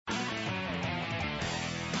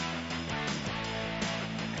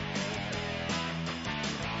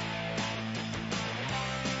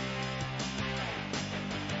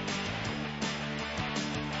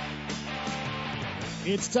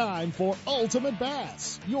It's time for Ultimate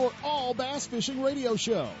Bass, your all bass fishing radio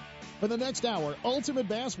show. For the next hour, Ultimate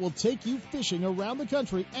Bass will take you fishing around the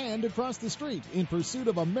country and across the street in pursuit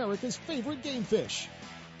of America's favorite game fish.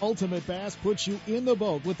 Ultimate Bass puts you in the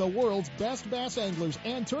boat with the world's best bass anglers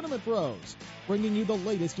and tournament pros, bringing you the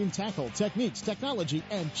latest in tackle, techniques, technology,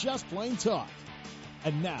 and just plain talk.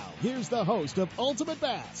 And now, here's the host of Ultimate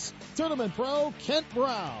Bass, Tournament Pro Kent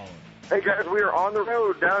Brown. Hey guys, we are on the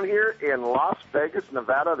road down here in Las Vegas,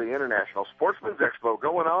 Nevada, the International Sportsman's Expo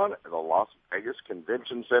going on at the Las Vegas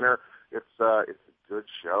Convention Center. It's a good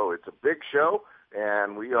show. It's a big show,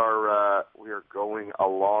 and we are going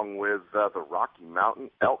along with the Rocky Mountain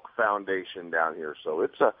Elk Foundation down here. So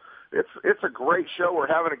it's a great show.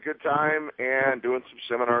 We're having a good time and doing some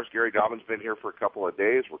seminars. Gary Dobbin's been here for a couple of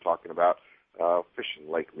days. We're talking about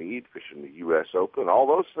fishing Lake Mead, fishing the U.S. Open, all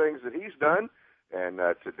those things that he's done. And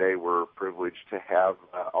today we're privileged to have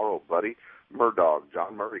our old buddy, Murdog,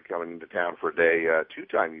 John Murray, coming into town for a day,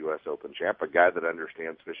 two-time U.S. Open champ, a guy that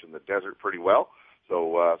understands fishing the desert pretty well.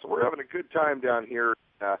 So we're having a good time down here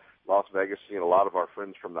in Las Vegas, seeing a lot of our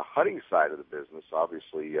friends from the hunting side of the business,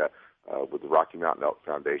 obviously with the Rocky Mountain Elk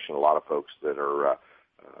Foundation, a lot of folks that are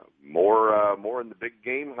more in the big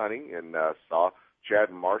game hunting, and saw Chad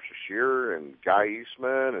and Marcia Shearer and Guy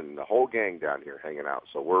Eastman and the whole gang down here hanging out.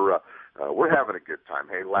 So we're having a good time.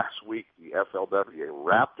 Hey, last week the FLWA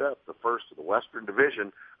wrapped up the first of the Western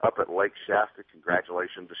Division up at Lake Shasta.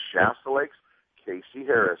 Congratulations to Shasta Lakes. Casey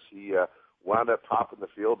Harris, he wound up topping the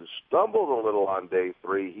field and stumbled a little on day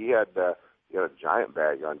three. He had a giant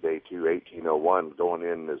bag on day two, 18:01, going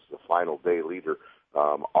in as the final day leader.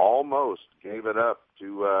 Almost gave it up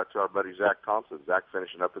to our buddy Zach Thompson. Zach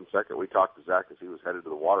finishing up in second. We talked to Zach as he was headed to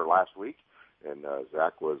the water last week, and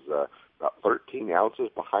Zach was about 13 ounces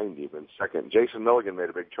behind him in second. Jason Milligan made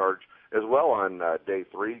a big charge as well on day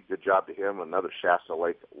three. Good job to him, another Shasta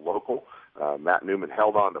Lake local. Matt Newman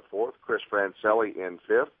held on to fourth. Chris Francelli in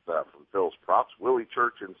fifth from Phil's Props. Willie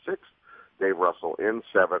Church in sixth. Dave Russell in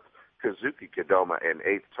seventh. Kazuki Kadoma in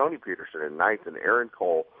eighth. Tony Peterson in ninth, and Aaron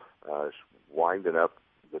Cole winding up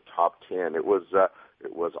the top 10. It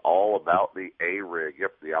was all about the A rig.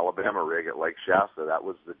 Yep, the Alabama rig at Lake Shasta. That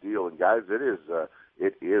was the deal. And guys, it is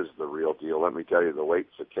the real deal. Let me tell you, the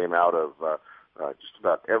weights that came out of just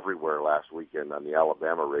about everywhere last weekend on the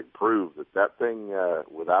Alabama rig proved that thing,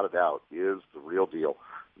 without a doubt, is the real deal.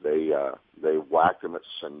 They whacked him at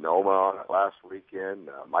Sonoma on it last weekend.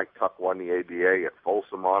 Mike Tuck won the ABA at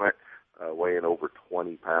Folsom on it, weighing over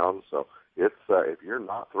 20 pounds. So it's if you're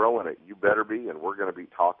not throwing it, you better be, and we're going to be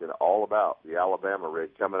talking all about the Alabama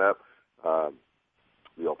rig coming up.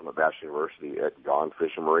 The Ultimate Bass University at Gone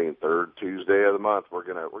Fish and Marine, third Tuesday of the month. We're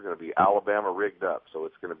gonna be Alabama rigged up, so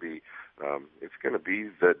it's gonna be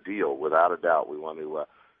the deal without a doubt. We want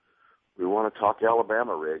to talk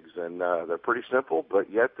Alabama rigs, and they're pretty simple, but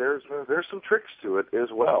yet there's some tricks to it as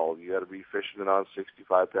well. You got to be fishing it on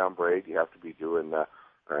 65-pound braid. You have to be doing a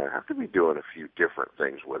few different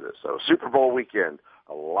things with it. So Super Bowl weekend,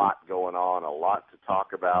 a lot going on, a lot to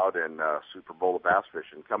talk about, and Super Bowl of bass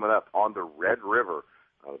fishing coming up on the Red River.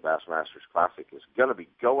 The Bassmasters Classic is going to be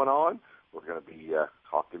going on. We're going to be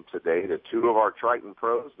talking today to two of our Triton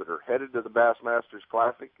pros that are headed to the Bassmasters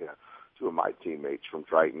Classic, two of my teammates from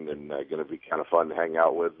Triton, and going to be kind of fun to hang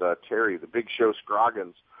out with Terry, the Big Show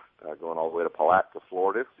Scroggins, going all the way to Palatka,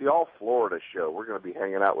 Florida. It's the All Florida show. We're going to be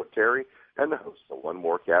hanging out with Terry and the host of One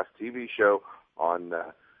More Cast TV show on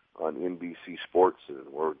NBC Sports, and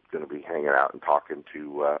we're going to be hanging out and talking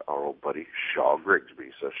to our old buddy Shaw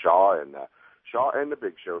Grigsby. So Shaw and the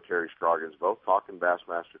Big Show, Terry Scroggins, both talking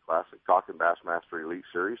Bassmaster Classic, talking Bassmaster Elite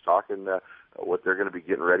Series, talking what they're going to be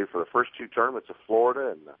getting ready for the first two tournaments of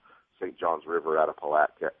Florida and St. John's River out of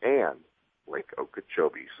Palatka and Lake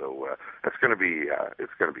Okeechobee. So it's going to be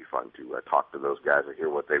fun to talk to those guys and hear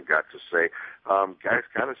what they've got to say. Guys,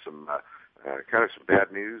 kind of some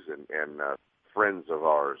bad news and friends of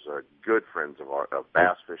ours, good friends of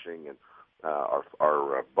bass fishing, and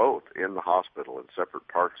are both in the hospital in separate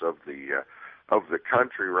parts of the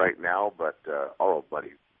country right now. But our old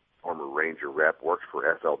buddy, former Ranger rep, works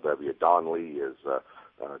for FLW. Don Lee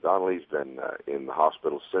Don Lee's been in the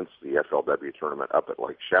hospital since the FLW tournament up at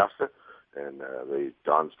Lake Shasta, and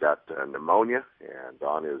Don's got pneumonia, and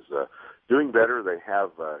Don is doing better. They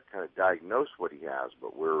have kind of diagnosed what he has,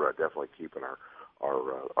 but we're definitely keeping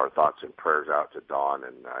our thoughts and prayers out to Don,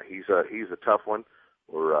 and he's a tough one.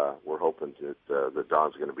 We're hoping that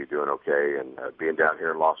Don's going to be doing okay, and being down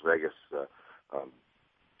here in Las Vegas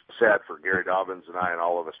sad for Gary Dobbins and I and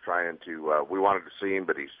all of us trying to. We wanted to see him,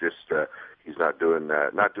 but he's not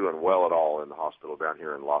doing well at all in the hospital down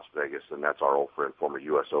here in Las Vegas. And that's our old friend, former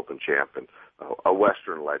U.S. Open champ and a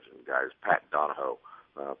Western legend, guys, Pat Donahoe.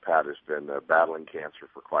 Pat has been battling cancer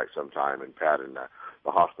for quite some time, and Pat in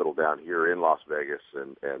the hospital down here in Las Vegas.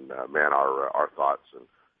 And man, our thoughts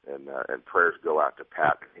and prayers go out to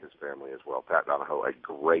Pat and his family as well. Pat Donahoe, a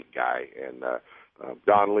great guy, and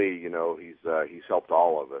Don Lee, you know, he's helped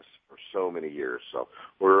all of us for so many years. So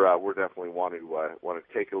we're definitely want to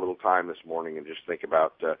take a little time this morning and just think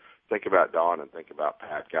about Don and think about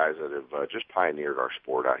Pat, guys that have just pioneered our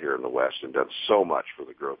sport out here in the West and done so much for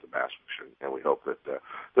the growth of bass fishing. And we hope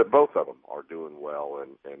that both of them are doing well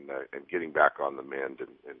and getting back on the mend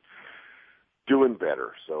and doing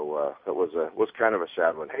better. So that was kind of a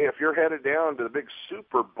sad one. Hey, if you're headed down to the big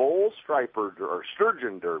Super Bowl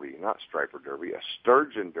Sturgeon Derby, not Striper Derby, a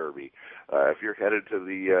Sturgeon Derby. If you're headed to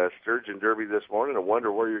the Sturgeon Derby this morning and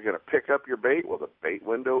wonder where you're going to pick up your bait, well, the bait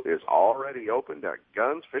window is already open at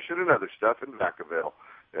Guns, Fishing, and Other Stuff in Vacaville.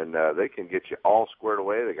 And they can get you all squared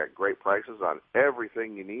away. They got great prices on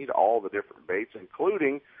everything you need, all the different baits,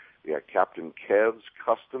 including Captain Kev's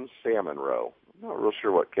Custom Salmon Roe. I'm not real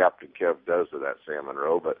sure what Captain Kev does to that salmon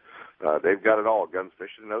roe, but they've got it all, Guns,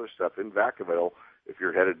 Fishing, and Other Stuff in Vacaville. If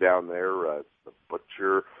you're headed down there, the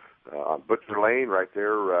Butcher on Butcher Lane right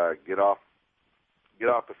there, get off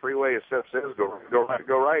the freeway, as Seth says, go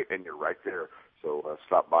right, and you're right there. So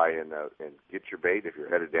stop by and get your bait if you're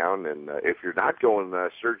headed down. And if you're not going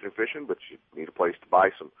sturgeon fishing, but you need a place to buy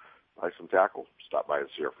some tackle, stop by and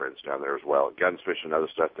see our friends down there as well. Guns, Fishing, and Other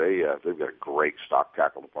Stuff, they've got a great stock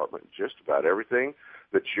tackle department, just about everything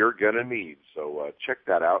that you're going to need. So check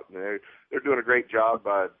that out. And they're doing a great job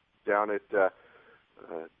down at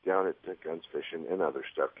Guns, Fishing, and Other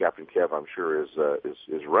Stuff. Captain Kev, I'm sure, is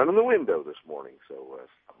running the window this morning. So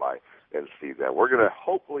stop by and see that. We're going to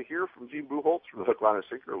hopefully hear from Gene Buchholz from the Hook, Line, and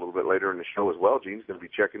Sinker a little bit later in the show as well. Gene's going to be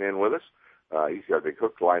checking in with us. He's got a big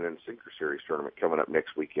Hook, Line, and Sinker Series tournament coming up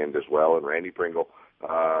next weekend as well. And Randy Pringle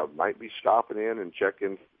might be stopping in and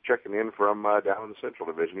checking in from down in the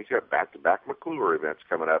Central Division. He's got back-to-back McClure events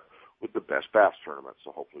coming up with the Best Bass Tournament.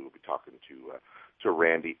 So hopefully we'll be talking to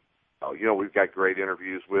Randy. We've got great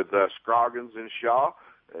interviews with Scroggins and Shaw.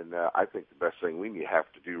 And I think the best thing we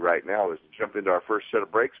have to do right now is to jump into our first set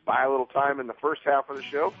of breaks, buy a little time in the first half of the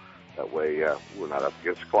show. That way we're not up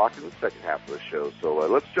against the clock in the second half of the show. So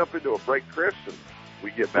let's jump into a break, Chris, and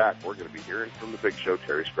we get back. We're going to be hearing from the big show,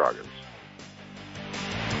 Terry Scroggins.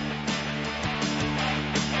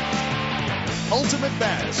 Ultimate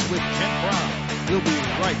Bass with Kent Brown. We'll be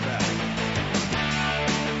right back.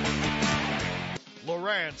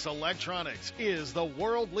 Lowrance Electronics is the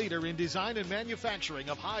world leader in design and manufacturing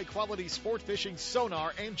of high-quality sport fishing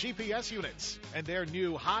sonar and GPS units. And their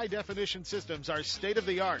new high-definition systems are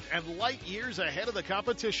state-of-the-art and light years ahead of the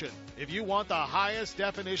competition. If you want the highest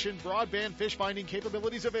definition broadband fish finding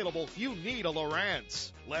capabilities available, you need a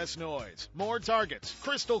Lowrance. Less noise, more targets,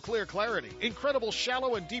 crystal clear clarity, incredible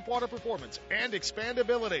shallow and deep water performance, and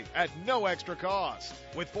expandability at no extra cost.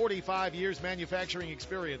 With 45 years manufacturing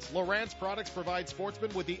experience, Lowrance products provide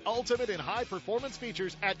sportsmen with the ultimate in high-performance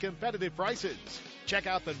features at competitive prices. Check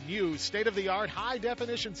out the new state-of-the-art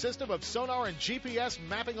high-definition system of sonar and GPS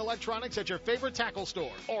mapping electronics at your favorite tackle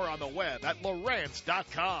store or on the web at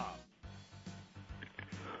Lowrance.com.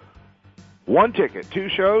 One ticket, two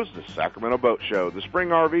shows, the Sacramento Boat Show, the Spring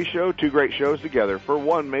RV Show, two great shows together for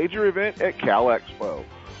one major event at Cal Expo.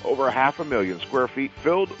 Over 500,000 square feet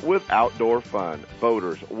filled with outdoor fun.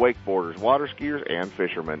 Boaters, wakeboarders, water skiers, and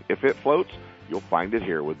fishermen. If it floats, you'll find it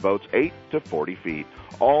here with boats 8 to 40 feet.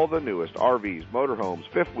 All the newest RVs, motorhomes,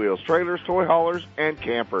 fifth wheels, trailers, toy haulers, and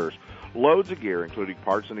campers. Loads of gear, including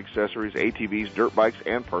parts and accessories, ATVs, dirt bikes,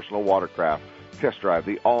 and personal watercraft. Test drive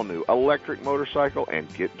the all-new electric motorcycle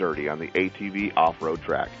and get dirty on the ATV off-road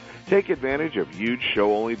track. Take advantage of huge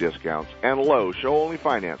show-only discounts and low show-only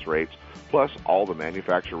finance rates. Plus, all the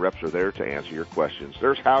manufacturer reps are there to answer your questions.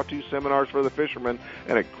 There's how-to seminars for the fishermen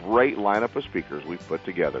and a great lineup of speakers we've put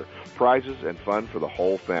together. Prizes and fun for the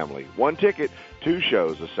whole family. One ticket, two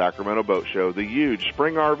shows, the Sacramento Boat Show, the huge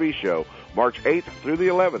Spring RV Show, March 8th through the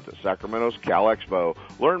 11th at Sacramento's Cal Expo.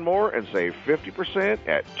 Learn more and save 50%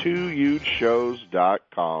 at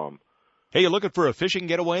twohugeshows.com. Hey, you looking for a fishing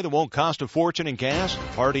getaway that won't cost a fortune in gas?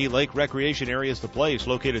 Pardee Lake Recreation Area is the place,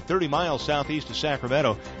 located 30 miles southeast of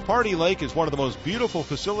Sacramento. Pardee Lake is one of the most beautiful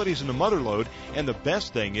facilities in the Motherlode, and the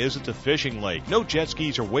best thing is it's a fishing lake. No jet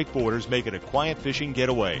skis or wakeboarders make it a quiet fishing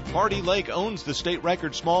getaway. Pardee Lake owns the state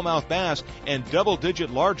record smallmouth bass, and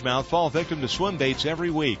double-digit largemouth fall victim to swim baits every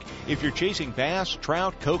week. If you're chasing bass,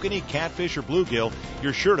 trout, kokanee, catfish, or bluegill,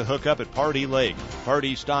 you're sure to hook up at Pardee Lake.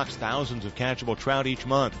 Pardee stocks thousands of catchable trout each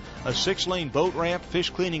month. A 6-lane boat ramp,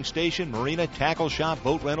 fish cleaning station, marina, tackle shop,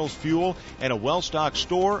 boat rentals, fuel, and a well-stocked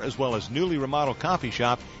store, as well as newly remodeled coffee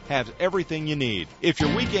shop, have everything you need. If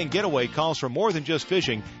your weekend getaway calls for more than just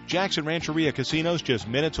fishing, Jackson Rancheria Casino's just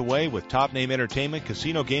minutes away with top-name entertainment,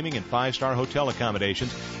 casino gaming, and 5-star hotel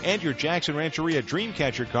accommodations. And your Jackson Rancheria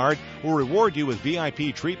Dreamcatcher card will reward you with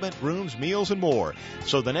VIP treatment, rooms, meals, and more.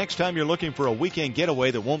 So the next time you're looking for a weekend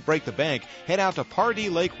getaway that won't break the bank, head out to Pardee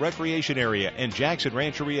Lake Recreation Area and Jackson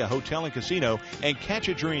Rancheria Hotel and Casino and catch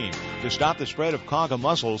a dream. To stop the spread of quagga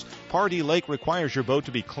mussels, Pardee Lake requires your boat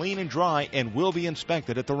to be clean and dry and will be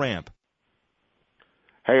inspected at the ramp.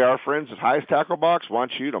 Hey, our friends at High's Tackle Box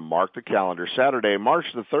want you to mark the calendar. Saturday, March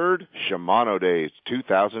the 3rd, Shimano Days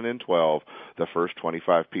 2012. The first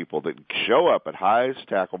 25 people that show up at High's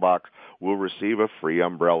Tackle Box will receive a free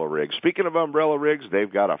umbrella rig. Speaking of umbrella rigs,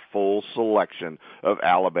 they've got a full selection of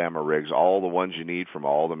Alabama rigs, all the ones you need from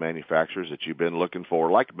all the manufacturers that you've been looking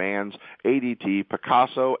for, like Mann's, ADT,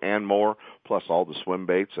 Picasso, and more, plus all the swim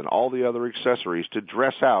baits and all the other accessories to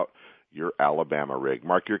dress out your Alabama rig.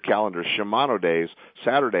 Mark your calendar. Shimano Days,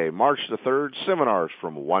 Saturday, March the 3rd. Seminars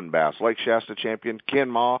from One Bass, Lake Shasta champion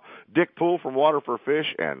Ken Ma, Dick Poole from Water for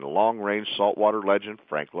Fish, and long-range saltwater legend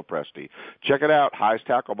Frank Lopresti. Check it out, High's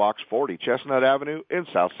Tackle Box, 40 Chestnut Avenue in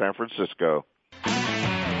South San Francisco.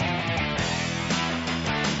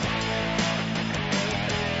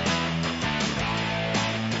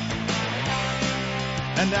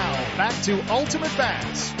 And now, back to Ultimate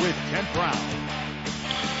Bass with Kent Brown.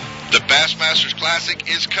 The Bassmasters Classic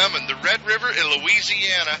is coming. The Red River in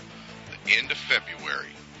Louisiana, the end of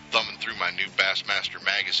February. Thumbing through my new Bassmaster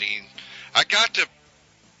magazine, I got to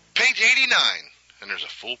page 89, and there's a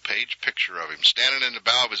full-page picture of him standing in the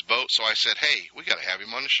bow of his boat, so I said, hey, we got to have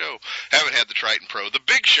him on the show. Haven't had the Triton Pro, the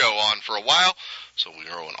big show, on for a while, so we're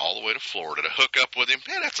going all the way to Florida to hook up with him.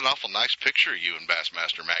 Man, that's an awful nice picture of you in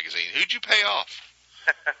Bassmaster magazine. Who'd you pay off?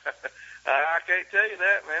 I can't tell you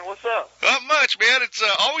that, man. What's up? Not much, man. It's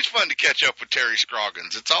always fun to catch up with Terry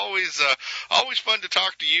Scroggins. It's always fun to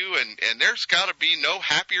talk to you, and there's got to be no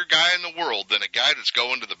happier guy in the world than a guy that's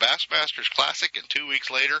going to the Bassmasters Classic and 2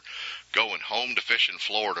 weeks later going home to fish in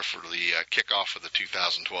Florida for the kickoff of the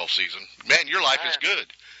 2012 season. Man, your life is good.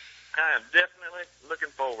 I am definitely looking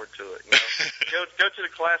forward to it. You know, go to the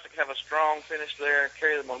Classic, have a strong finish there,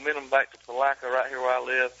 carry the momentum back to Palaca right here where I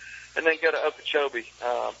live, and then go to Okeechobee.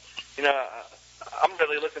 I'm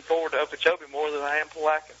really looking forward to Okeechobee more than I am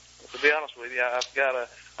Palaca. To be honest with you, I've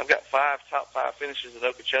got top five finishes at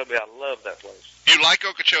Okeechobee. I love that place. You like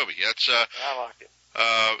Okeechobee? That's I like it.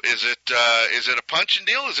 Is it a punching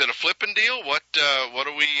deal? Is it a flipping deal? What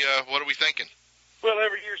are we thinking? Well,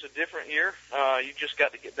 every year's a different year. You just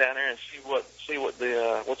got to get down there and see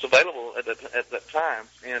what's available at that time,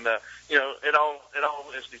 and it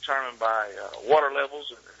all is determined by water levels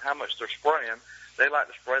and how much they're spraying. They like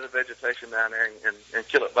to spray the vegetation down there and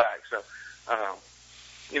kill it back. So,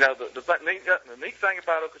 the neat thing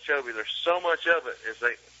about Okeechobee, there's so much of it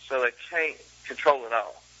they can't control it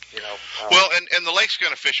all. Well, and the lake's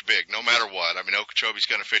going to fish big no matter what. I mean, Okeechobee's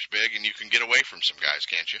going to fish big, and you can get away from some guys,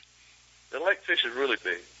 can't you? The lake fish is really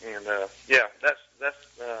big, and that's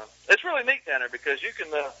it's really neat down there because you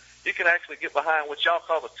can actually get behind what y'all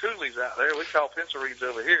call the toolies out there. We call pencil reeds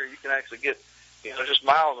over here. You can actually get just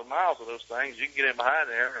miles and miles of those things. You can get in behind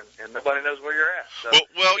there, and nobody knows where you're at. So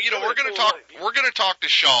well, we're going to talk. We're going to talk to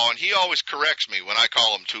Shaw, and he always corrects me when I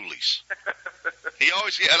call them toolies.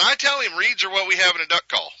 And I tell him reeds are what we have in a duck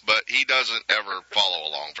call, but he doesn't ever follow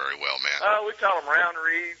along very well, man. We call them round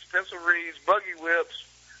reeds, pencil reeds, buggy whips.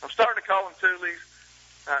 I'm starting to call them toolies.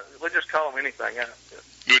 We'll just call them anything.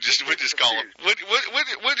 We'll just call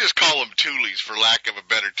them toolies for lack of a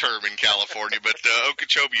better term in California. But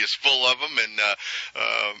Okeechobee is full of them, and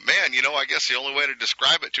man, I guess the only way to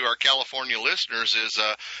describe it to our California listeners is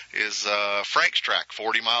Frank's track,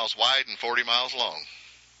 40 miles wide and 40 miles long.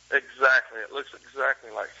 Exactly, it looks exactly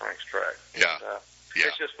like Frank's track. Yeah,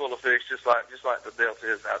 It's just full of fish, just like the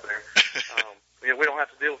Delta is out there. We don't have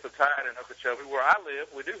to deal with the tide in Okeechobee. Where I live,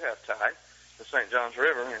 we do have tide, the St. Johns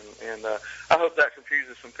River, and I hope that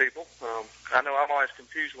confuses some people. I know I'm always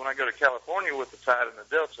confused when I go to California with the tide and the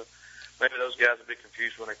Delta, maybe those guys will be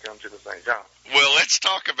confused when they come to the St. John. Well, let's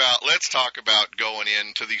talk about going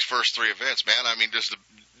into these first three events, man. I mean, does the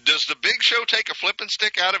Big Show take a flipping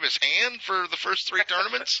stick out of his hand for the first three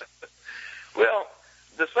tournaments? Well,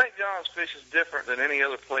 the St. John's fish is different than any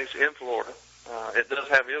other place in Florida. It does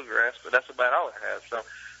have eelgrass, but that's about all it has. So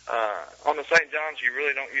on the St. John's, you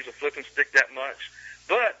really don't use a flipping stick that much.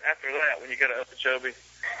 But after that, when you go to Okeechobee,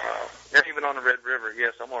 and even on the Red River,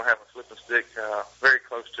 yes, I'm going to have a flipping stick very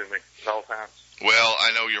close to me at all times. Well,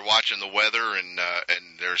 I know you're watching the weather, and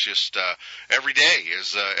there's just every day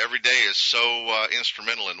is so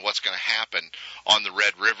instrumental in what's going to happen on the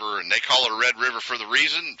Red River, and they call it a Red River for a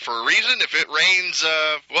reason. If it rains,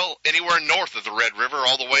 anywhere north of the Red River,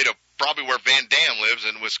 all the way to probably where Van Dam lives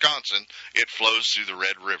in Wisconsin, it flows through the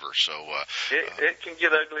Red River. So it can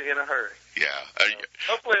get ugly in a hurry. Yeah.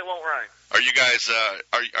 Hopefully, it won't rain. Are you guys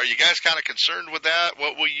kind of concerned with that?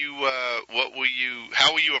 How will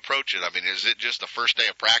you approach it? I mean, is it just the first day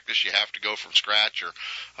of practice you have to go from scratch, or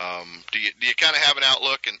do you kind of have an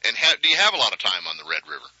outlook, and do you have a lot of time on the Red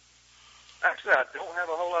River? Actually, I don't have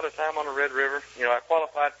a whole lot of time on the Red River. You know, I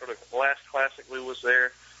qualified for the last Classic we was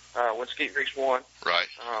there when Skeet Reese won. Right.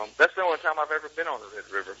 That's the only time I've ever been on the Red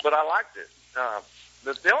River, but I liked it.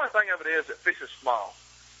 The only thing of it is that fish is small.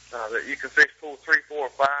 That you can fish pool 3, 4, or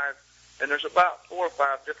 5, and there's about 4 or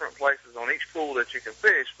 5 different places on each pool that you can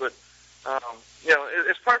fish. But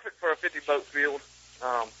it's perfect for a 50-boat field.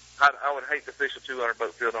 I would hate to fish a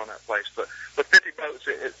 200-boat field on that place, but 50 boats,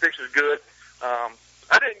 it fishes good. I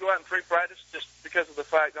didn't go out and pre-practice just because of the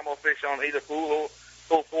fact I'm gonna fish on either pool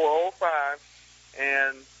 4 or 5,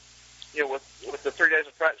 and with the 3 days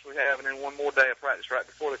of practice we have, and then one more day of practice right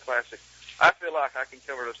before the Classic, I feel like I can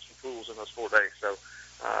cover those 2 pools in those 4 days. So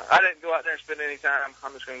I didn't go out there and spend any time.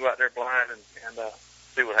 I'm just going to go out there blind and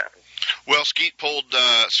see what happens. Well, Skeet won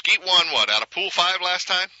what, out of pool 5 last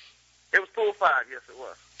time? It was pool 5, yes, it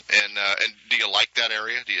was. And do you like that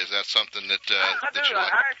area? Is that something that I that do. you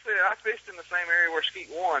like? I fished in the same area where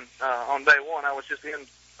Skeet won on day 1. I was just in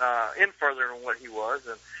further than what he was,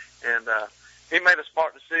 and he made a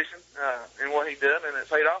smart decision in what he did, and it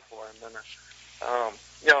paid off for him. And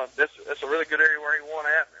that's a really good area where he won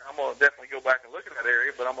at. I'm going to definitely go back and look at that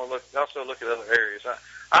area, but I'm going to also look at other areas.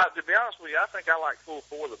 To be honest with you, I think I like pool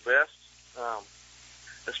 4 the best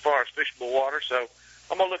as far as fishable water. So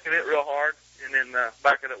I'm going to look at it real hard and then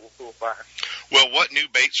back it up with pool 5. Well, what new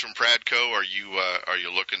baits from Pradco are you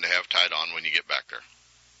looking to have tied on when you get back there?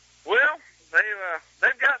 Well,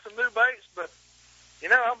 they've got some new baits, but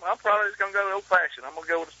I'm probably just going to go old fashioned. I'm going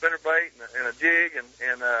to go with a spinner bait and a jig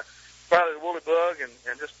and probably the woolly bug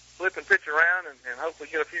and just flip and pitch around and hopefully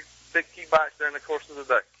get a few big key bites during the course of the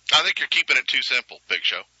day. I think you're keeping it too simple, Big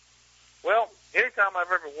Show. Well, anytime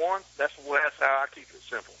I've ever won, that's how I keep it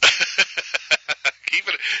simple.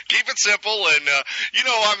 Keep it simple, and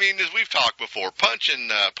as we've talked before,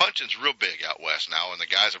 punching's real big out west now, and the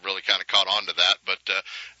guys have really kind of caught on to that. But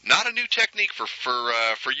not a new technique for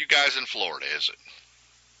you guys in Florida, is it?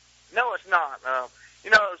 No, it's not.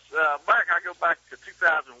 I go back to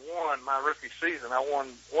 2001, my rookie season. I won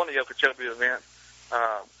the Okeechobee event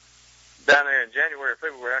down there in January or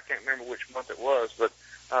February. I can't remember which month it was, but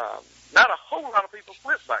not a whole lot of people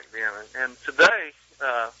flipped back then. And today,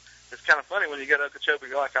 it's kind of funny when you go to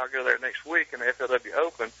Okeechobee, like I'll go there next week, and the FLW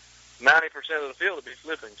Open, 90% of the field will be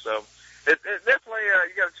flipping. So it definitely,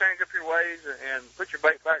 you got to change up your ways and put your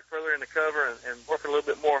bait back further in the cover and work a little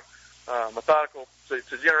bit more methodical to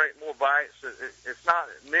generate more bites. It's not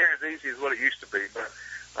near as easy as what it used to be, but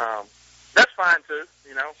that's fine too,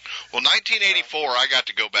 Well, 1984, I got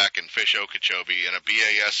to go back and fish Okeechobee in a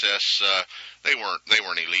BASS. They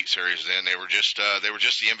weren't elite series then. They were just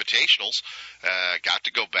the invitationals. Got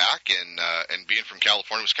to go back and being from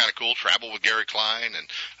California was kind of cool. Travel with Gary Klein, and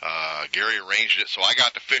Gary arranged it, so I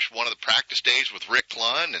got to fish one of the practice days with Rick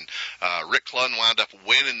Clunn, and Rick Clunn wound up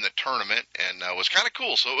winning the tournament, and was kind of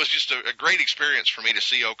cool. So it was just a great experience for me to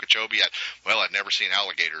see Okeechobee. I'd never seen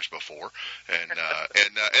alligators before, and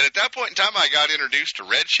at that point in time, I got introduced to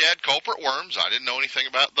red shad culprit worms. I didn't know anything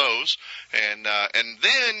about those, and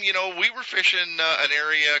then we were fishing an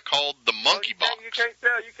area called the Monkey Box. You can't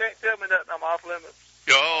tell me that I'm off limits.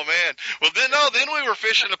 Oh man! Well, then we were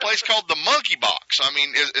fishing a place called the Monkey Box. I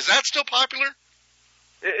mean, is that still popular?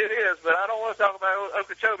 It is, but I don't want to talk about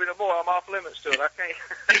Okeechobee no more. I'm off limits to it. I can't.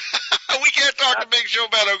 We can't talk to Big Show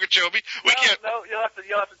about Okeechobee. We can't. No, you'll have to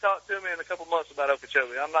talk to me in a couple months about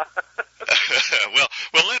Okeechobee. I'm not.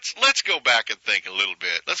 well, let's go back and think a little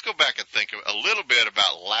bit. Let's go back and think a little bit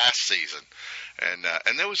about last season, and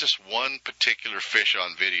there was this one particular fish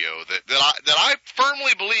on video that I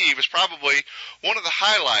firmly believe is probably one of the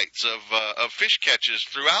highlights of fish catches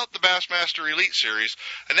throughout the Bassmaster Elite Series,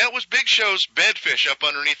 and that was Big Show's bedfish up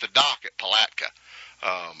underneath the dock at Palatka.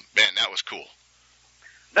 Man, that was cool.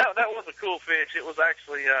 That was a cool fish. It was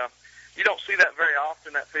actually. You don't see that very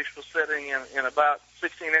often. That fish was sitting in about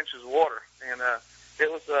 16 inches of water, and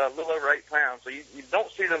it was a little over 8 pounds. So you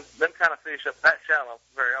don't see them kind of fish up that shallow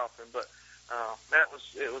very often. But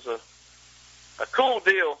it was a cool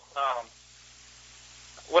deal.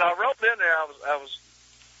 When I rolled in there, I was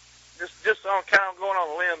just on kind of going on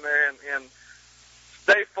a limb there, and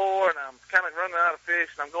day 4, and I'm kind of running out of fish,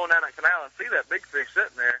 and I'm going down that canal and see that big fish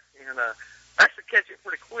sitting there, and I actually catch it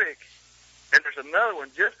pretty quick. And there's another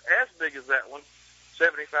one just as big as that one,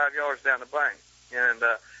 75 yards down the bank. And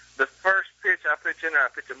the first pitch I pitch in there,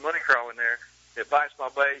 I pitch a money craw in there. It bites my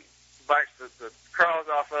bait, bites the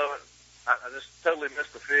craws off of it. I just totally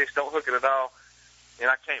missed the fish, don't hook it at all.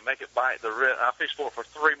 And I can't make it bite the rib. I fished for it for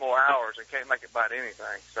 3 more hours and can't make it bite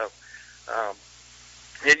anything. So,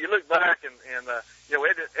 you look back and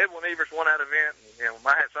Edwin Evers won that event. And,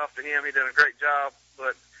 my hat's off to him. He did a great job.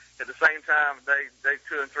 But at the same time, day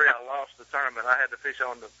 2 and 3, I lost the tournament. I had to fish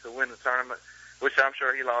on to win the tournament, which I'm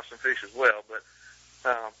sure he lost some fish as well. But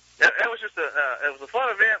it was just it was a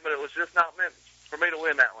fun event, but it was just not meant for me to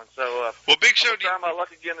win that one. So, Big Show, try my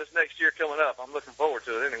luck again this next year coming up. I'm looking forward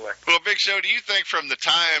to it anyway. Well, Big Show, do you think from the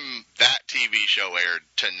time that TV show aired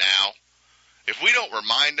to now, if we don't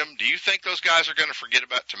remind them, do you think those guys are going to forget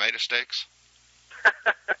about tomato steaks?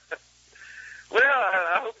 Well,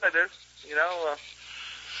 I hope they do.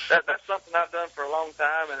 That's something I've done for a long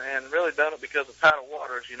time, and really done it because of tidal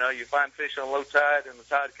waters. You find fish on low tide, and the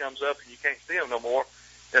tide comes up, and you can't see them no more.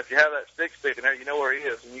 And if you have that stick sticking there, you know where he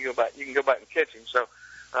is, and you can go back and catch him. So,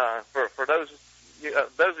 for those of you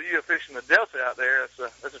who are fishing the Delta out there,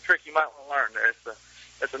 that's a trick you might want to learn there.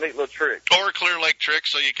 That's a neat little trick. Or a Clear Lake trick,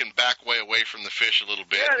 so you can back way away from the fish a little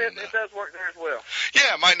bit. Yeah, it does work there as well.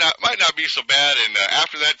 Yeah, it might not be so bad. And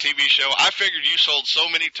after that TV show, I figured you sold so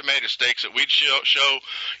many tomato steaks that we'd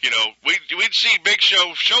we'd see Big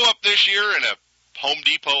Show up this year in a Home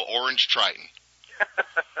Depot orange Triton.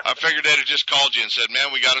 I figured they'd have just called you and said,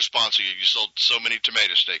 "Man, we got to sponsor you. You sold so many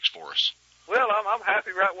tomato steaks for us." Well, I'm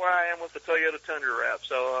happy right where I am with the Toyota Tundra wrap.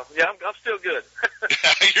 So I'm still good.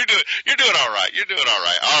 You're doing all right. You're doing all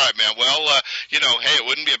right. All right, man. Well, hey, it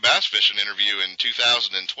wouldn't be a bass fishing interview in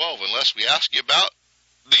 2012 unless we ask you about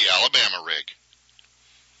the Alabama rig.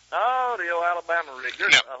 Oh, the old Alabama rig.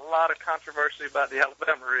 There's a lot of controversy about the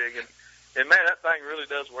Alabama rig, and man, that thing really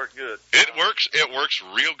does work good. It works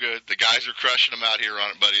real good. The guys are crushing them out here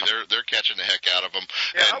on it, buddy. They're catching the heck out of them.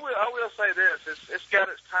 Yeah, I will say this: it's got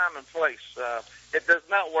its time and place. It does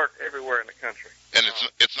not work everywhere in the country. And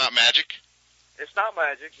it's not magic. It's not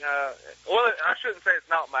magic. Well, I shouldn't say it's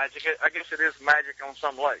not magic. I guess it is magic on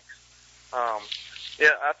some lakes.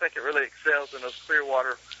 I think it really excels in those clear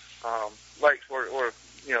water lakes where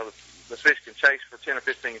the fish can chase for 10 or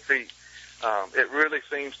 15 feet. It really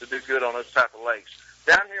seems to do good on those type of lakes.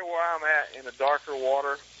 Down here where I'm at in the darker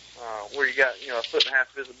water, where you got, 1.5 foot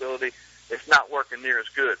visibility, it's not working near as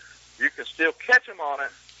good. You can still catch them on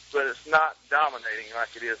it, but it's not dominating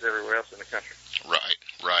like it is everywhere else in the country.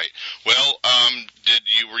 Right. Well,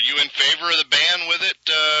 were you in favor of the ban with it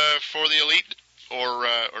for the Elite,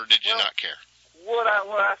 or did you not care? What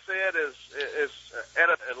I said is at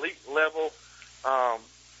an elite level,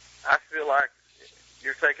 I feel like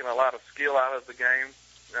you're taking a lot of skill out of the game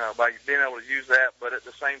by being able to use that. But at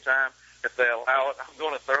the same time, if they allow it, I'm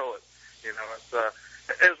going to throw it.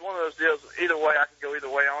 It's one of those deals. Either way, I can go either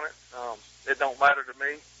way on it. It don't matter to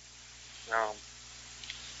me.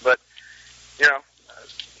 But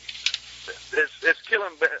it's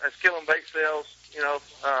killing bait sales.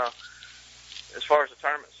 As far as the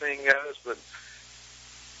tournament scene goes, but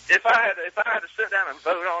if I had to sit down and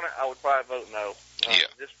vote on it, I would probably vote no.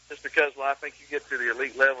 Just because when I think you get to the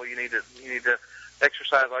elite level, you need to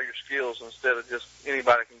exercise all your skills instead of just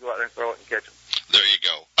anybody can go out there and throw it and catch them. There you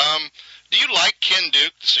go. Do you like Ken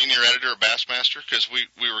Duke, the senior editor of Bassmaster? Because we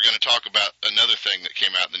were going to talk about another thing that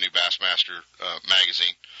came out in the new Bassmaster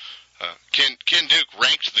magazine. Ken Duke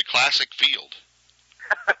ranked the classic field.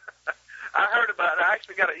 I heard about it. I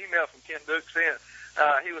actually got an email from Ken Duke saying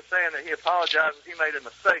he was saying that he apologized if he made a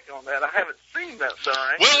mistake on that. I haven't seen that, sir.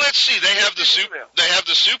 Well, let's see. They have the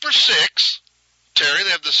Super 6, Terry.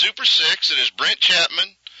 They have the Super 6. It is Brent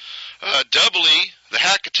Chapman, Double E, the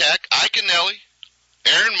Hack Attack, Ike Nelly,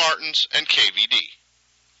 Aaron Martins, and KVD.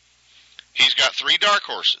 He's got 3 dark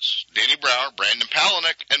horses, Danny Brower, Brandon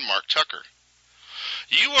Palaniuk, and Mark Tucker.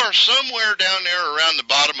 You are somewhere down there around the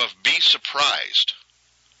bottom of Be Surprised,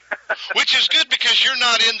 which is good because you're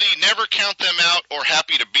not in the never count them out or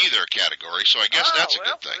happy to be there category, so I guess that's a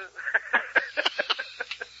good thing.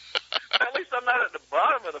 At least I'm not at the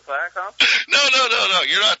bottom of the pack, huh? No.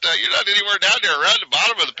 You're not anywhere down there around the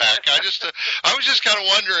bottom of the pack. I was just kind of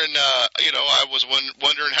wondering, I was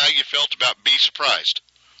wondering how you felt about Be Surprised.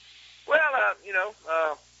 Well,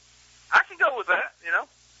 I can go with that,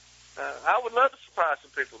 I would love to surprise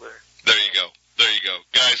some people there. There you go.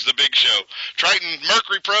 Guys, the big show. Triton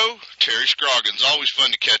Mercury Pro, Terry Scroggins. Always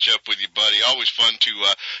fun to catch up with you, buddy. Always fun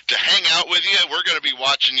to hang out with you. We're going to be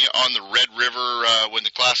watching you on the Red River when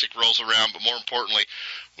the Classic rolls around, but more importantly,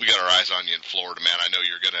 we got our eyes on you in Florida, man. I know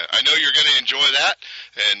you're gonna enjoy that,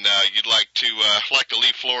 and you'd like to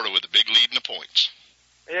leave Florida with a big lead in the points.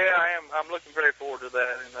 Yeah, I am. I'm looking very forward to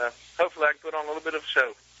that, and hopefully I can put on a little bit of a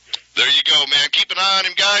show. There you go, man. Keep an eye on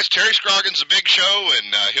him, guys. Terry Scroggins, a big show,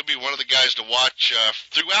 and he'll be one of the guys to watch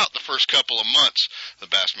throughout the first couple of months of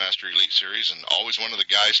the Bassmaster Elite Series, and always one of the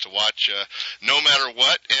guys to watch no matter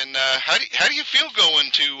what. And how do you feel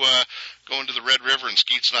going to the Red River and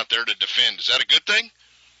Skeet's not there to defend? Is that a good thing?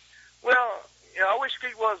 Well, I wish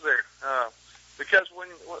Skeet was there because when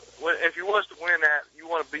if he was to win that, you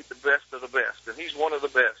want to beat the best of the best, and he's one of the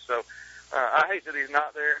best. So I hate that he's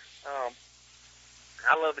not there.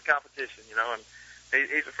 I love the competition, and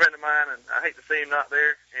he's a friend of mine, and I hate to see him not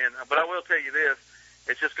there. But I will tell you this,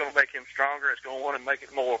 it's just going to make him stronger. It's going to want to make it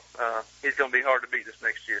more. He's going to be hard to beat this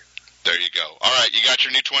next year. There you go. All right, you got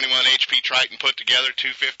your new 21 HP Triton put together,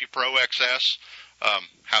 250 Pro XS.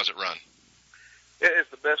 How's it run? It is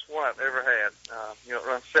the best one I've ever had. It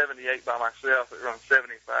runs 78 by myself. It runs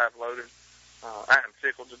 75 loaded. I am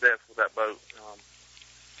tickled to death with that boat.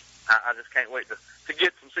 I just can't wait to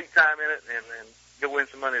get some seat time in it and go win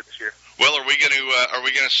some money this year. Well, are we going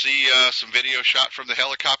to see some video shot from the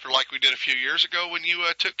helicopter like we did a few years ago when you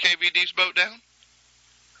took KVD's boat down?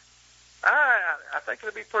 I think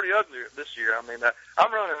it'll be pretty ugly this year. I mean,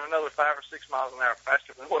 I'm running another 5 or 6 miles an hour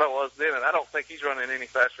faster than what I was then, and I don't think he's running any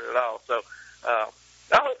faster at all. So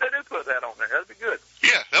I hope they do put that on there. That'd be good.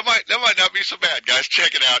 Yeah, that might not be so bad, guys.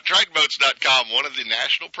 Check it out. TritonBoats.com, one of the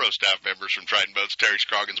national pro staff members from Triton Boats, Terry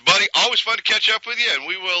Scroggins. Buddy, always fun to catch up with you, and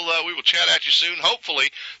we will chat at you soon. Hopefully,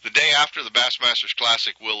 the day after the Bassmasters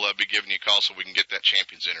Classic, we'll be giving you a call so we can get that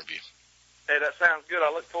champions interview. Hey, that sounds good.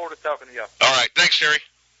 I look forward to talking to you. All right. Thanks, Terry.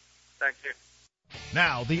 Thank you.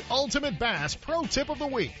 Now, the Ultimate Bass Pro Tip of the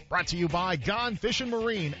Week, brought to you by Gone Fishing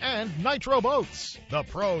Marine and Nitro Boats. The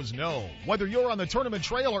pros know, whether you're on the tournament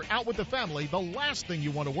trail or out with the family, the last thing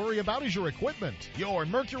you want to worry about is your equipment. Your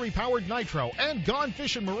Mercury-powered Nitro and Gone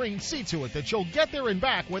Fishing Marine see to it that you'll get there and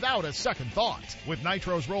back without a second thought. With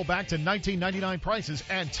Nitros roll back to $19.99 prices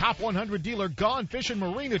and top 100 dealer Gone Fishing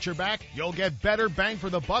Marine at your back, you'll get better bang for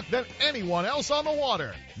the buck than anyone else on the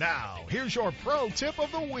water. Now, here's your Pro Tip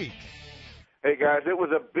of the Week. Hey, guys, it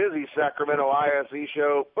was a busy Sacramento ISE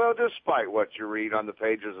show. Well, despite what you read on the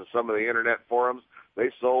pages of some of the Internet forums,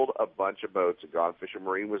 they sold a bunch of boats, and Gone Fishing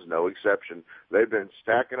Marine was no exception. They've been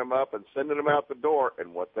stacking them up and sending them out the door,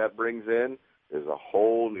 and what that brings in is a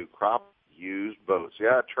whole new crop of used boats.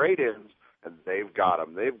 Yeah, trade-ins, and they've got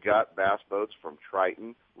them. They've got bass boats from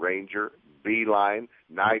Triton, Ranger, Beeline,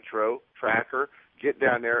 Nitro, Tracker. Get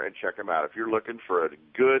down there and check them out. If you're looking for a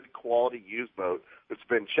good quality used boat that's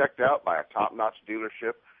been checked out by a top-notch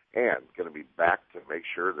dealership and going to be back to make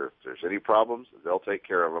sure that if there's any problems, they'll take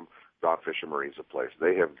care of them, Gone Fishing Marine's a place.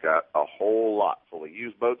 They have got a whole lot full of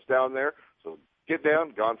used boats down there. So get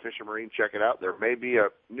down, Gone Fishing Marine, check it out. There may be a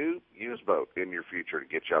new used boat in your future to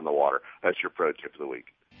get you on the water. That's your pro tip of the week.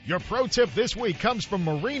 Your pro tip this week comes from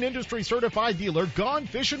Marine Industry Certified dealer Gone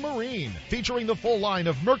Fishing Marine, featuring the full line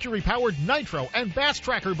of Mercury-powered Nitro and Bass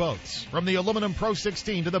Tracker boats. From the Aluminum Pro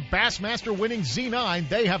 16 to the Bassmaster winning Z9,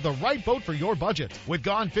 they have the right boat for your budget. With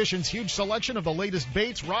Gone Fishing's huge selection of the latest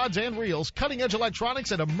baits, rods, and reels, cutting-edge electronics,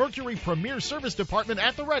 and a Mercury Premier Service Department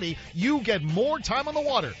at the ready, you get more time on the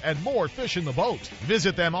water and more fish in the boat.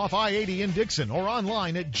 Visit them off I-80 in Dixon or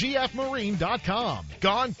online at gfmarine.com.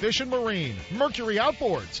 Gone Fishing Marine, Mercury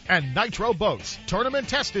Outboards, and Nitro Boats. Tournament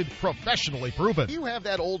tested, professionally proven. You have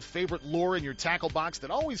that old favorite lure in your tackle box that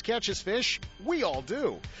always catches fish? We all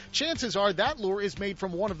do. Chances are that lure is made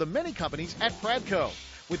from one of the many companies at Pradco.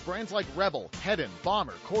 With brands like Rebel, Hedden,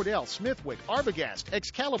 Bomber, Cordell, Smithwick, Arbogast,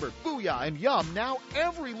 Excalibur, Booyah, and Yum, now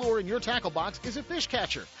every lure in your tackle box is a fish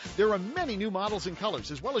catcher. There are many new models and colors,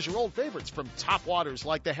 as well as your old favorites, from top waters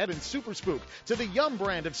like the Hedden Super Spook to the Yum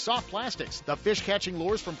brand of soft plastics. The fish-catching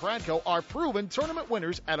lures from Pradco are proven tournament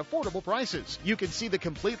winners at affordable prices. You can see the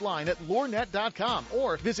complete line at lurenet.com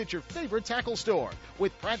or visit your favorite tackle store.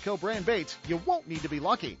 With Pradco brand baits, you won't need to be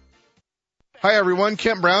lucky. Hi everyone,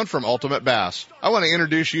 Kent Brown from Ultimate Bass. I want to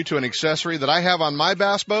introduce you to an accessory that I have on my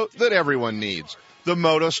bass boat that everyone needs. The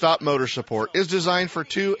MotoStop motor support is designed for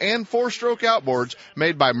 2- and 4-stroke outboards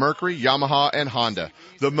made by Mercury, Yamaha, and Honda.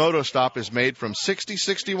 The MotoStop is made from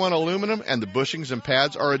 6061 aluminum, and the bushings and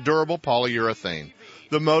pads are a durable polyurethane.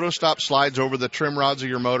 The MotoStop slides over the trim rods of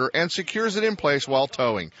your motor and secures it in place while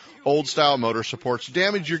towing. Old-style motor supports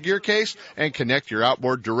damage your gear case and connect your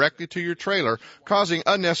outboard directly to your trailer, causing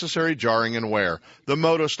unnecessary jarring and wear. The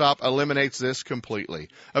MotoStop eliminates this completely.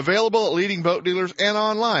 Available at leading boat dealers and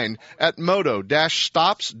online at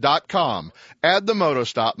moto-stops.com. Add the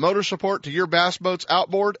MotoStop motor support to your bass boat's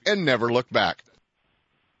outboard and never look back.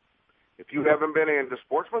 If you haven't been into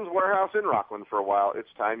Sportsman's Warehouse in Rockland for a while,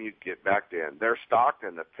 it's time you get back in. They're stocked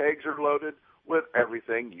and the pegs are loaded with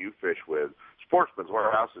everything you fish with. Sportsman's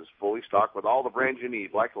Warehouse is fully stocked with all the brands you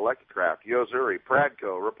need, like Electrocraft, Yozuri,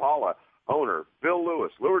 Pradco, Rapala, Owner, Bill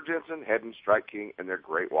Lewis, Lure Jensen, Hedden, Strike King, and their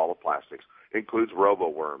great wall of plastics. Includes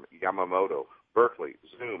RoboWorm, Yamamoto, Berkeley,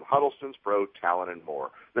 Zoom, Huddleston's Pro, Talon, and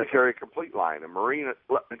more. They carry a complete line of marine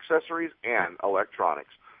accessories and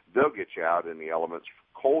electronics. They'll get you out in the elements,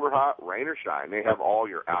 cold or hot, rain or shine. They have all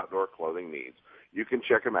your outdoor clothing needs. You can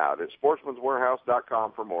check them out at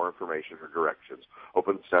sportsmanswarehouse.com for more information or directions.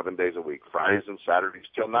 Open 7 days a week, Fridays and Saturdays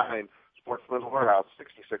till 9. Sportsman's Warehouse,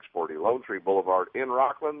 6640 Lone Tree Boulevard in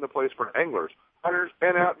Rockland, the place for anglers, hunters,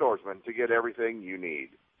 and outdoorsmen to get everything you need.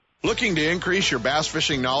 Looking to increase your bass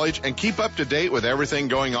fishing knowledge and keep up to date with everything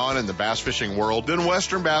going on in the bass fishing world? Then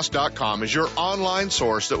westernbass.com is your online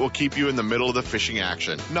source that will keep you in the middle of the fishing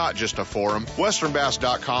action, not just a forum.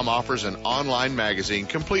 Westernbass.com offers an online magazine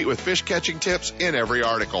complete with fish catching tips in every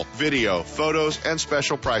article, video, photos, and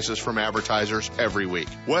special prices from advertisers every week.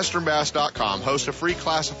 Westernbass.com hosts a free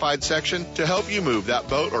classified section to help you move that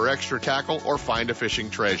boat or extra tackle or find a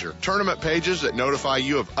fishing treasure. Tournament pages that notify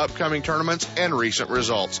you of upcoming tournaments and recent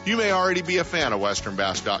results. You may already be a fan of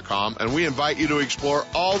westernbass.com, and we invite you to explore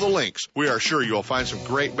all the links. We are sure you'll find some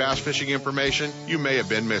great bass fishing information you may have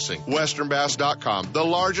been missing. westernbass.com, the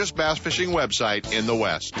largest bass fishing website in the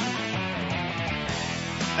West.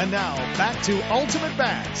 And now, back to Ultimate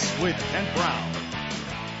Bass with Kent Brown.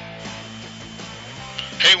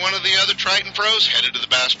 Hey, one of the other Triton pros headed to the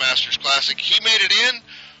Bassmasters Classic. He made it in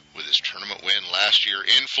with his tournament win last year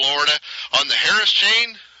in Florida on the Harris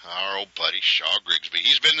chain. Our old buddy Shaw Grigsby.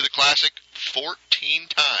 He's been to the Classic 14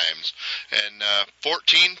 times, and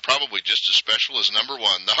 14 probably just as special as number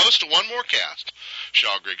 1. The host of One More Cast,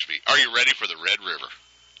 Shaw Grigsby. Are you ready for the Red River?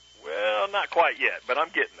 Well, not quite yet, but I'm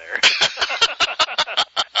getting there.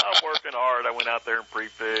 I'm working hard. I went out there and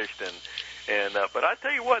pre-fished, but I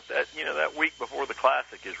tell you what, that week before the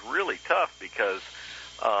Classic is really tough because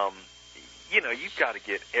you've got to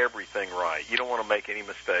get everything right. You don't want to make any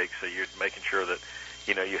mistakes, so you're making sure that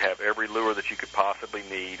you have every lure that you could possibly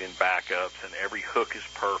need in backups, and every hook is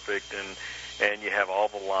perfect, and you have all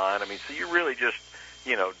the line. I mean, so you're really just,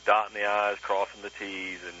 dotting the I's, crossing the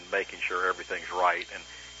T's, and making sure everything's right.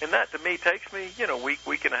 And that, to me, takes me,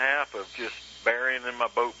 week and a half of just burying in my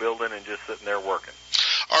boat building and just sitting there working.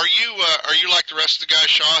 Are you like the rest of the guys,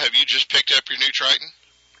 Shaw? Have you just picked up your new Triton?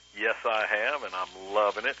 Yes, I have, and I'm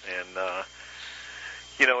loving it. And,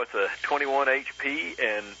 it's a 21 HP,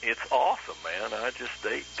 and it's awesome, man.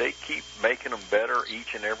 They keep making them better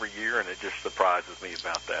each and every year, and it just surprises me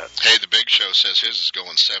about that. Hey, the Big Show says his is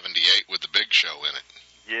going 78 with the Big Show in it.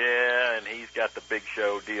 Yeah, and he's got the Big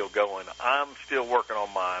Show deal going. I'm still working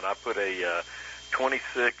on mine. I put a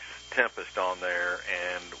 26 Tempest on there,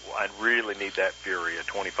 and I really need that Fury, a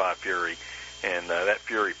 25 Fury. And that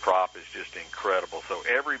Fury prop is just incredible. So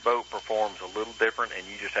every boat performs a little different, and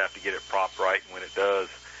you just have to get it propped right. And when it does,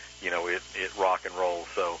 it rock and rolls.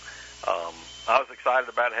 So I was excited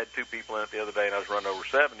about it. I had 2 people in it the other day, and I was running over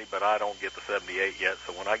 70, but I don't get the 78 yet.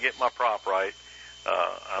 So when I get my prop right,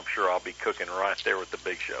 I'm sure I'll be cooking right there with the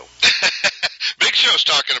Big Show. Big Show's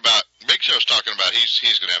talking about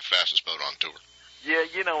he's going to have the fastest boat on tour. Yeah,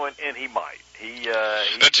 and he might. He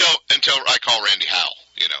until I call Randy Howell,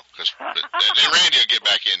 because then Randy will get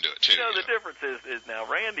back into it too. The difference is now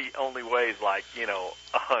Randy only weighs like 100.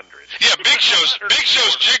 Yeah, Big Show's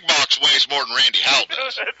jig box weighs more than Randy Howell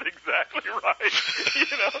does. That's exactly right.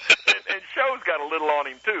 And Show's got a little on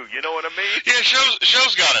him too. You know what I mean? Yeah,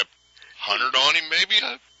 Show's got a 100 on him, maybe.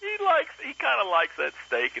 He kind of likes that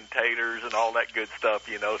steak and taters and all that good stuff,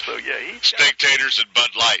 you know. So yeah, steak, taters, and Bud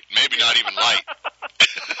Light. Maybe not even light.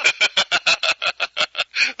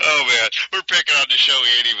 Oh man, we're picking on the show.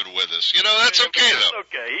 He ain't even with us. You know, that's okay though. That's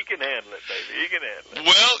okay. He can handle it, baby. He can handle it.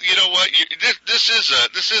 Well, you know what? This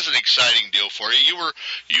is an exciting deal for you.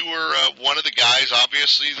 You were one of the guys,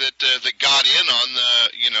 obviously, that got in on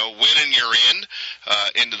the winning your end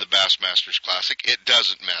into the Bassmasters Classic. It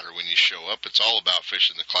doesn't matter when you show up. It's all about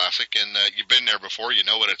fishing the Classic, and you've been there before. You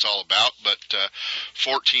know what it's all about. But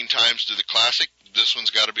 14 times to the Classic, this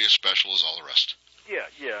one's got to be as special as all the rest.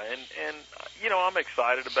 Yeah, and you know, I'm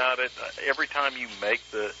excited about it. Every time you make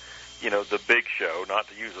the big show, not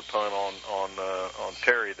to use a pun on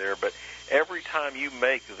Terry there, but every time you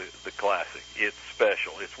make the Classic, it's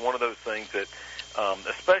special. It's one of those things that,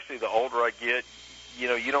 especially the older I get, you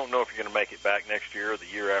know, you don't know if you're going to make it back next year or the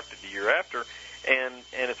year after, and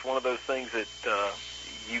it's one of those things that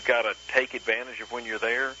you got to take advantage of when you're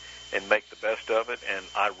there and make the best of it. And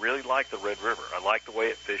I really like the Red River. I like the way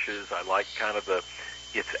it fishes. I like kind of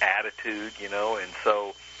its attitude, you know. And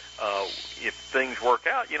so if things work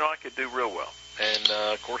out, you know, I could do real well. And,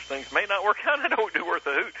 of course, things may not work out. I don't do worth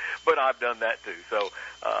a hoot, but I've done that too. So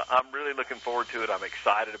I'm really looking forward to it. I'm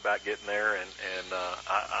excited about getting there, and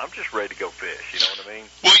I'm just ready to go fish. You know what I mean?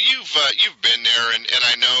 Well, you've been there, and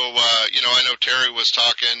I know I know Terry was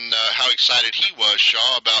talking how excited he was,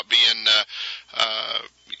 Shaw, about being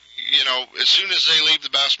as soon as they leave the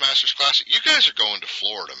Bassmasters Classic, you guys are going to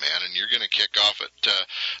Florida, man, and you're going to kick off at,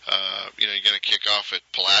 you're going to kick off at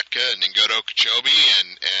Palatka and then go to Okeechobee,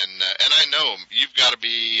 and I know you've got to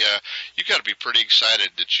be pretty excited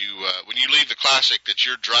that when you leave the Classic, that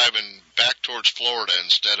you're driving back towards Florida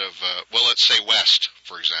instead of, let's say west,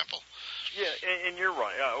 for example. Yeah, and you're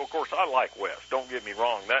right. Of course, I like west. Don't get me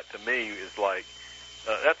wrong. That to me is like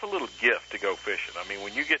that's a little gift to go fishing. I mean,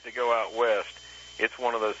 when you get to go out west, it's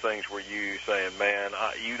one of those things where you saying, man,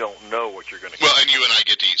 you don't know what you're going to get. Well, and you and I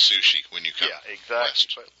get to eat sushi when you come exactly.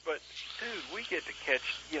 west. But, dude, we get to catch,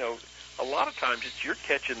 a lot of times you're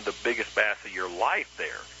catching the biggest bass of your life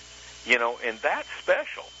there, and that's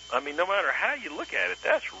special. I mean, no matter how you look at it,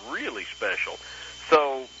 that's really special.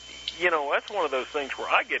 So, that's one of those things where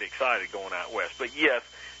I get excited going out west. But, yes,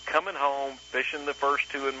 coming home, fishing the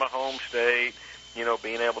first two in my home state,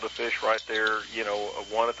 being able to fish right there,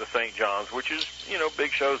 one at the St. John's, which is,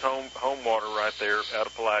 Big Show's home water right there out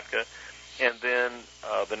of Palatka. And then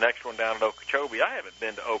the next one down at Okeechobee. I haven't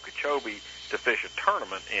been to Okeechobee to fish a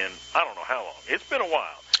tournament in I don't know how long. It's been a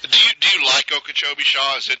while. Do you like Okeechobee,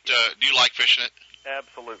 Shaw? Do you like fishing it?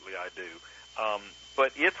 Absolutely, I do.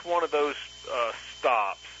 But it's one of those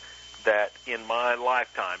stops that in my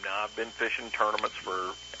lifetime, now I've been fishing tournaments for,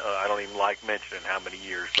 I don't even like mentioning how many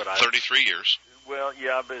years. But 33 years. Well,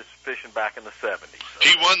 yeah, I was fishing back in the 70s. So.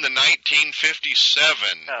 He won the 1957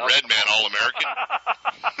 Redman All-American.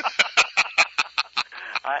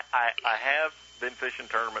 I have been fishing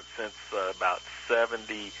tournaments since about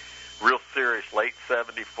 70, real serious, late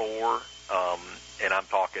 74, and I'm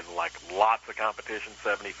talking like lots of competition,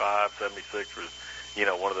 75, 76 was,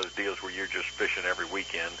 one of those deals where you're just fishing every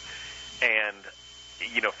weekend. And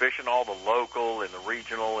fishing all the local and the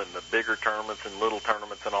regional and the bigger tournaments and little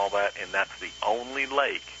tournaments and all that, and that's the only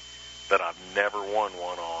lake that I've never won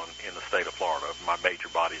one on in the state of Florida, my major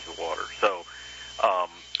bodies of water. So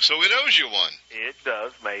it owes you one. It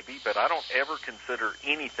does, maybe, but I don't ever consider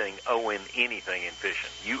anything owing anything in fishing.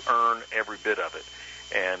 You earn every bit of it.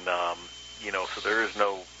 And, so there is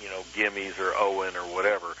no, gimmies or owing or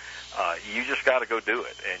whatever. You just got to go do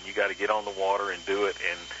it, and you got to get on the water and do it.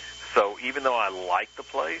 And so even though I like the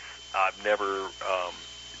place, I've never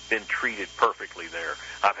been treated perfectly there.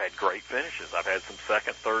 I've had great finishes. I've had some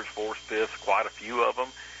second, thirds, fourths, fifths, quite a few of them,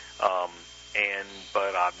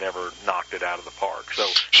 but I've never knocked it out of the park. So,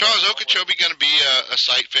 Shaw, is Okeechobee going to be a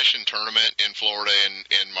sight fishing tournament in Florida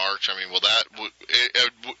in March? I mean,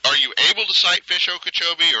 are you able to sight fish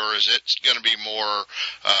Okeechobee, or is it going to be more?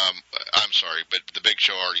 I'm sorry, but the Big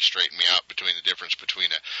Show already straightened me out between the difference between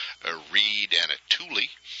a reed and a tule.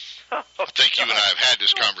 I think you and I have had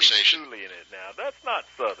this conversation. Tule in it now. That's not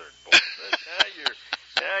Southern, boys.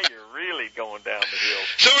 Now you're really going down the hill.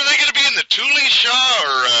 So are they going to be in the tules, Shaw,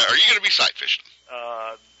 or are you going to be sight fishing?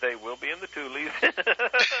 They will be in the tules.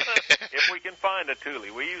 If we can find a tule.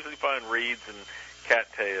 We usually find reeds and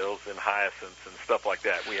cattails and hyacinths and stuff like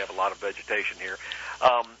that. We have a lot of vegetation here.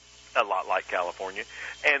 a lot like California,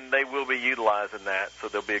 and they will be utilizing that. So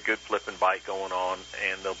there'll be a good flip and bite going on,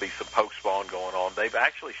 and there'll be some post spawn going on. They've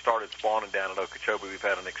actually started spawning down in Okeechobee. We've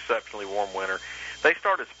had an exceptionally warm winter. They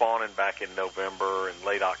started spawning back in November and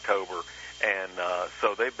late October, and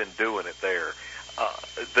so they've been doing it there.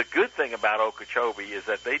 The good thing about Okeechobee is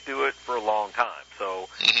that they do it for a long time. So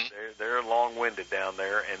they're long-winded down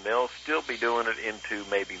there, and they'll still be doing it into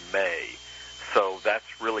maybe May. So that's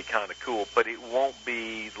really kind of cool. But it won't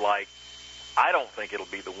be like, I don't think it'll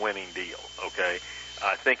be the winning deal, okay?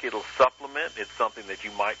 I think it'll supplement. It's something that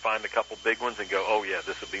you might find a couple big ones and go, oh, yeah,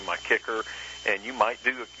 this will be my kicker. And you might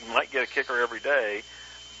get a kicker every day,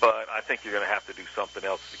 but I think you're going to have to do something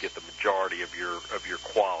else to get the majority of your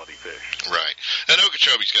quality fish. Right. And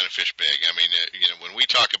Okeechobee's going to fish big. I mean, when we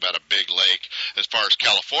talk about a big lake, as far as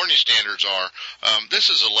California standards are, this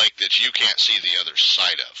is a lake that you can't see the other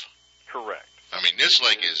side of. Correct. I mean, this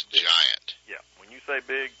lake is giant. Yeah. When you say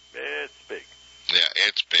big, it's big. Yeah,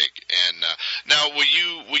 it's big. And now, will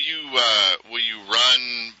you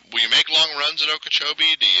make long runs at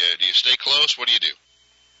Okeechobee? Do you stay close? What do you do?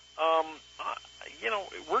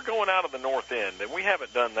 We're going out of the north end, and we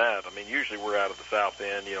haven't done that. I mean, usually we're out of the south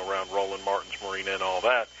end, around Roland Martin's Marina and all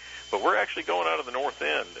that. But we're actually going out of the north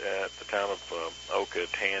end at the town of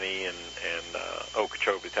Taney and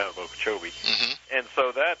Okeechobee, the town of Okeechobee. Mm-hmm. And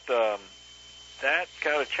so that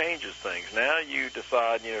kind of changes things. Now you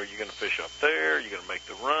decide, you're going to fish up there, you're going to make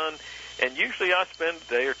the run. And usually I spend a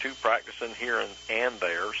day or two practicing here and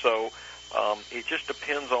there. So it just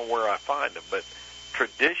depends on where I find them. But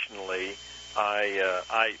traditionally,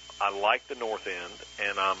 I like the north end,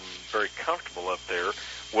 and I'm very comfortable up there.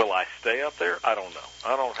 Will I stay up there? I don't know.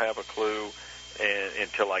 I don't have a clue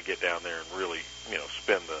until I get down there and really,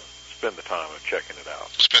 spend the time of checking it out.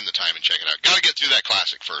 Spend the time and check it out. Got to get through that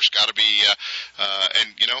classic first. Got to be,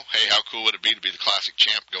 hey, how cool would it be to be the classic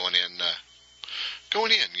champ going into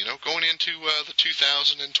the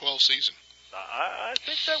 2012 season? I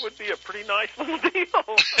think that would be a pretty nice little deal. You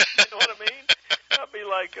know what I mean? That'd be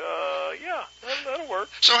like, yeah, that'll work.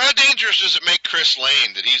 So how dangerous does it make Chris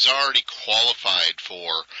Lane that he's already qualified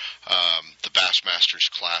for the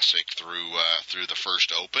Bassmasters Classic through the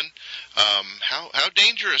first Open? How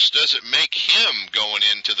dangerous does it make him going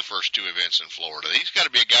into the first two events in Florida? He's got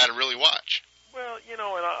to be a guy to really watch. Well,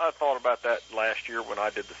 and I thought about that last year when I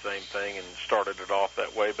did the same thing and started it off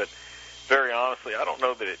that way, but very honestly, I don't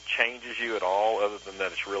know that it changes you at all, other than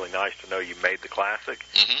that it's really nice to know you made the Classic.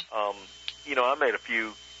 Mm-hmm. I made a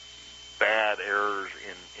few bad errors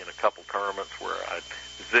in a couple tournaments where I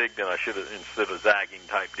zigged and I should have, instead of zagging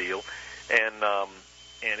type deal. And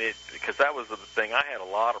because that was the thing, I had a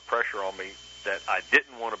lot of pressure on me that I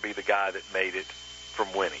didn't want to be the guy that made it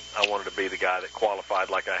from winning. I wanted to be the guy that qualified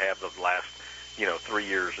like I have the last, 3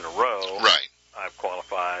 years in a row. Right. I've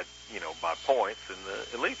qualified, by points in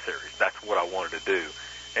the Elite Series. That's what I wanted to do.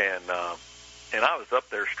 And I was up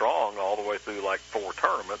there strong all the way through like 4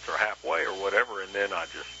 tournaments or halfway or whatever, and then I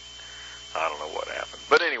don't know what happened.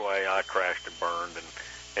 But anyway, I crashed and burned,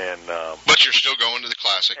 and but you're still going to the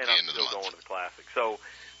Classic at the end of the month. I'm still going to the Classic. So,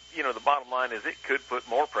 the bottom line is it could put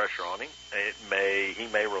more pressure on him. He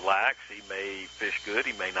may relax, he may fish good,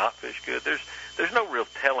 he may not fish good. There's no real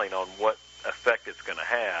telling on what effect it's going to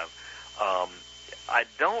have. I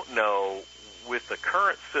don't know, with the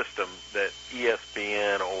current system that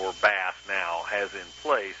ESPN or Bass now has in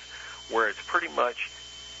place, where it's pretty much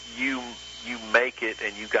you make it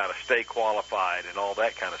and you got to stay qualified and all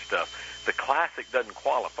that kind of stuff. The Classic doesn't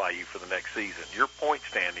qualify you for the next season. Your point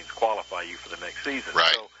standings qualify you for the next season.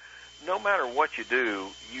 Right. So no matter what you do,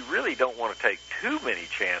 you really don't want to take too many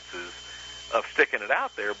chances of sticking it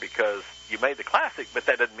out there, because you made the Classic, but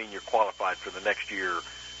that doesn't mean you're qualified for the next year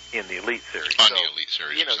in the Elite Series. The Elite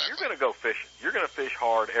Series, exactly. You're going to go fishing. You're going to fish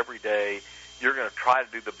hard every day. You're going to try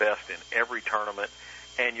to do the best in every tournament,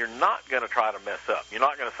 and you're not going to try to mess up. You're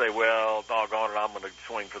not going to say, well, doggone it, I'm going to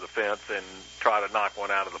swing for the fence and try to knock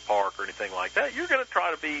one out of the park or anything like that. You're going to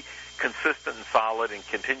try to be consistent and solid and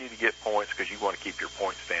continue to get points, because you want to keep your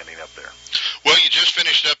point standing up there. Well, you just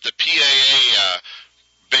finished up the PAA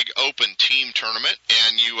Big Open Team Tournament,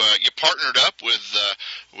 and you partnered up with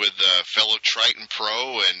fellow Triton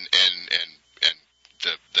Pro and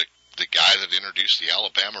the guy that introduced the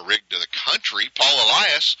Alabama rig to the country, Paul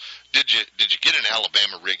Elias. Did you get an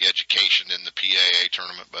Alabama rig education in the PAA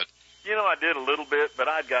tournament, bud? I did a little bit, but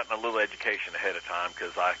I'd gotten a little education ahead of time,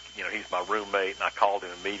 because he's my roommate, and I called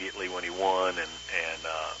him immediately when he won and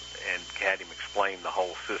had him explain the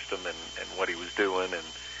whole system and what he was doing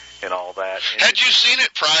and all that. And had you seen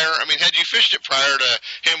it prior? I mean, had you fished it prior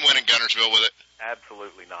to him winning Guntersville with it?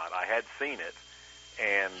 Absolutely not. I had seen it,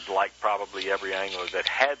 And like probably every angler that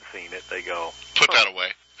had seen it, they go, put that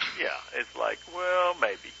away. Yeah, it's like, well,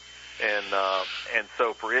 maybe. And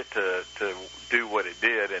so for it to do what it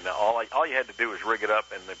did, and all you had to do was rig it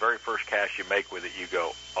up, and the very first cast you make with it, you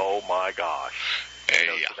go, oh my gosh.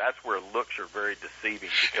 Yeah. So that's where looks are very deceiving,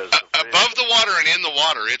 because above the water and in the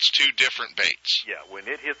water, it's two different baits. Yeah, when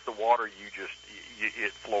it hits the water,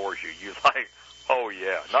 it floors you. You like, oh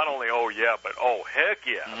yeah, not only oh yeah, but oh heck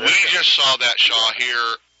yeah. We just saw that, Shaw,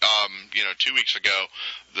 here. 2 weeks ago,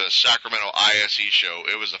 the Sacramento ISE show.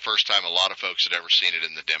 It was the first time a lot of folks had ever seen it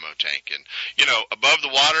in the demo tank. And, above the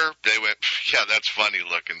water, they went, yeah, that's funny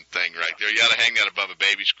looking thing right there. You got to hang that above a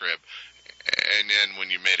baby's crib. And then when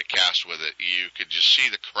you made a cast with it, you could just see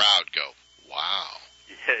the crowd go, wow.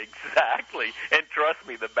 Yeah, exactly. And trust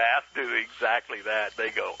me, the bass do exactly that. They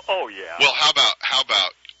go, oh yeah. Well, how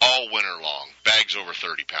about all winter long, bags over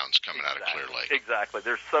 30 pounds coming out of Clear Lake? Exactly.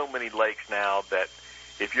 There's so many lakes now that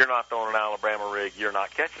if you're not throwing an Alabama rig, you're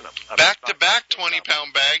not catching them. Back-to-back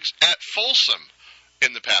 20-pound bags at Folsom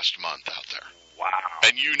in the past month out there. Wow.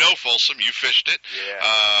 And Folsom, you fished it.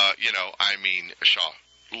 Yeah. Shaw,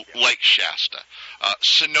 Lake Shasta.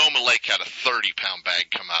 Sonoma Lake had a 30-pound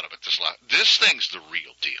bag come out of it this thing's the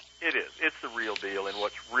real deal. It is. It's the real deal, and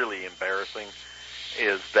what's really embarrassing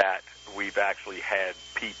is that we've actually had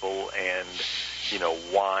people and,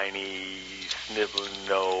 whiny, sniveling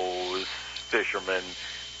nose fishermen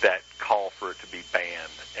that call for it to be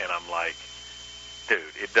banned, and I'm like,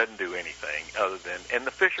 dude, it doesn't do anything other than, and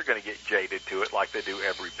the fish are going to get jaded to it like they do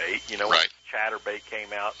every bait. Right. When chatterbait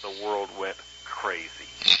came out, the world went crazy.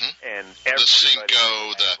 Mm-hmm. And the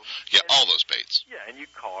Cinco, all those baits. Yeah, and you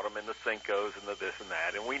caught them in the Cincos and the this and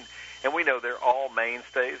that, and we know they're all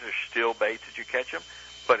mainstays. There's still baits that you catch them,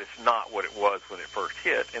 but it's not what it was when it first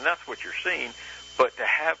hit, and that's what you're seeing. But to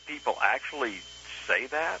have people actually say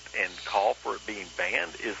that and call for it being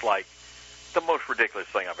banned is like the most ridiculous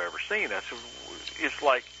thing I've ever seen. It's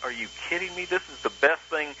like, are you kidding me? This is the best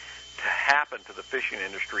thing to happen to the fishing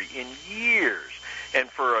industry in years. And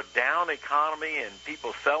for a down economy and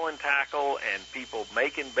people selling tackle and people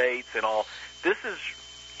making baits and all, this is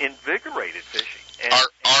invigorated fishing. And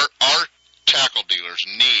our tackle dealers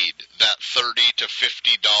need that $30 to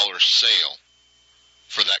 $50 sale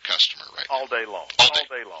for that customer, right? All day long. All day.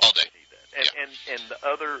 And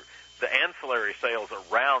the ancillary sales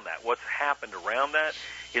around that, what's happened around that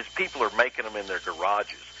is people are making them in their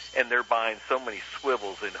garages, and they're buying so many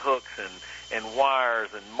swivels and hooks and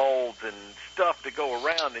wires and molds and stuff to go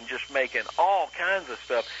around and just making all kinds of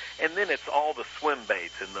stuff. And then it's all the swim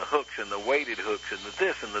baits and the hooks and the weighted hooks and the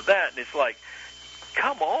this and the that. And it's like,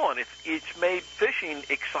 come on, it's made fishing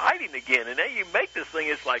exciting again. And then you make this thing,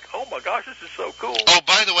 it's like, oh my gosh, this is so cool. Oh,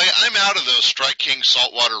 by the way, I'm out of those Strike King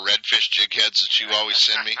saltwater redfish jig heads that you always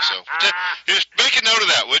send me. So just make a note of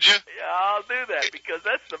that, would you? Yeah, I'll do that, because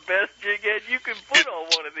that's the best jig head you can put on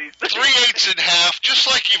one of these things. 3/8 in half, just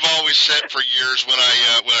like you've always said for years when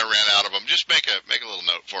I ran out of them. Just make a little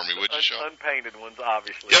note for me, would you, Sean? Unpainted ones,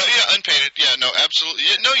 obviously. Yeah, unpainted. Yeah, no, absolutely.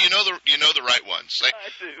 No, you know the right ones. I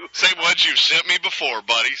do. Say what you've sent me before,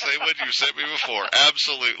 buddy. Say what you've sent me before.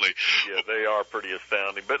 Absolutely. Yeah, they are pretty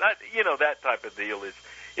astounding. But that type of deal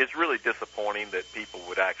is really disappointing that people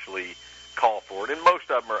would actually call for it. And most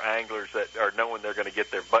of them are anglers that are knowing they're going to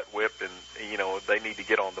get their butt whipped, and they need to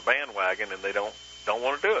get on the bandwagon, and they don't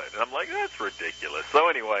want to do it. And I'm like, that's ridiculous. So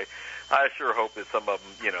anyway, I sure hope that some of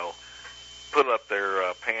them, put up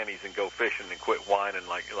their panties and go fishing and quit whining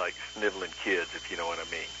like sniveling kids, if you know what I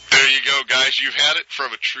mean. There you go, guys. You've had it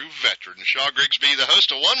from a true veteran. Shaw Grigsby, the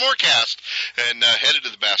host of One More Cast, and headed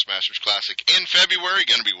to the Bassmasters Classic in February.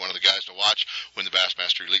 Going to be one of the guys to watch when the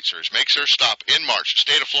Bassmaster Elite Series makes their stop in March.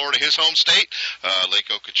 State of Florida, his home state,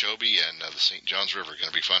 Lake Okeechobee, and the St. Johns River.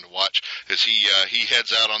 Going to be fun to watch as he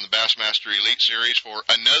heads out on the Bassmaster Elite Series for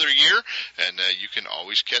another year. And you can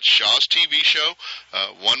always catch Shaw's TV show,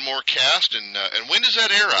 One More Cast. And when does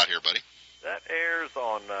that air out here, buddy? That airs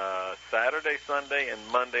on Saturday, Sunday, and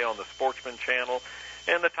Monday on the Sportsman Channel,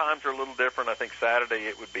 and the times are a little different. I think Saturday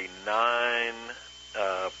it would be 9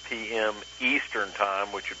 p.m. Eastern Time,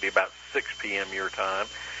 which would be about 6 p.m. your time,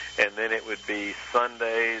 and then it would be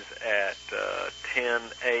Sundays at 10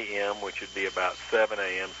 a.m., which would be about 7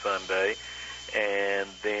 a.m. Sunday, and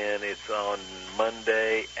then it's on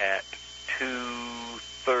Monday at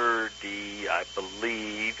 2:30, I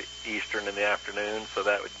believe, Eastern in the afternoon, so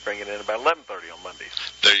that would bring it in about 11:30 on Mondays.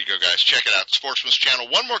 There you go, guys. Check it out. Sportsman's Channel,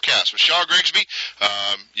 One More Cast with Shaw Grigsby.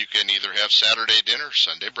 You can either have Saturday dinner or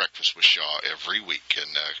Sunday breakfast with Shaw every week,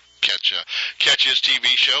 and catch his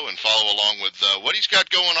TV show and follow along with what he's got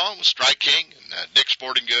going on with Strike King and Dick's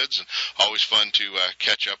Sporting Goods, and always fun to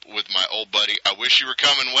catch up with my old buddy. I wish you were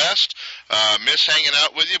coming west. Miss hanging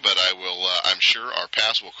out with you, but I will. I'm sure our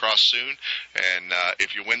paths will cross soon. And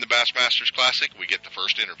if you win the Bassmasters Classic, we get the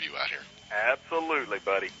first interview out here. Absolutely,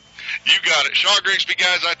 buddy. You got it. Shaw Grigsby,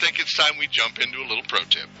 guys, I think it's time we jump into a little pro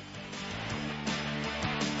tip.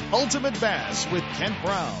 Ultimate Bass with Kent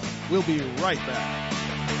Brown. We'll be right back.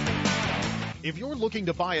 If you're looking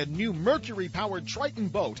to buy a new Mercury-powered Triton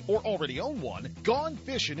boat or already own one, Gone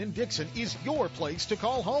Fishin' in Dixon is your place to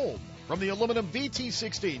call home. From the aluminum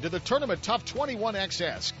VT16 to the Tournament Tough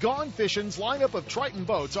 21XS, Gone Fishin's lineup of Triton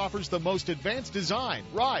boats offers the most advanced design,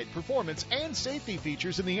 ride, performance, and safety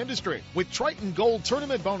features in the industry. With Triton Gold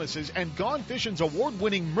tournament bonuses and Gone Fishin's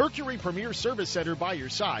award-winning Mercury Premier Service Center by your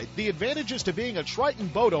side, the advantages to being a Triton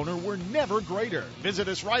boat owner were never greater. Visit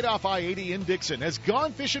us right off I-80 in Dixon as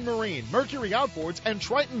Gone Fishin' Marine, Mercury Outboards, and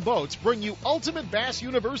Triton Boats bring you Ultimate Bass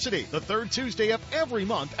University, the third Tuesday of every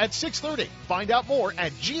month at 6:30. Find out more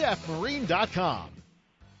at gfmarine.com.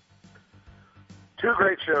 Two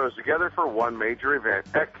great shows together for one major event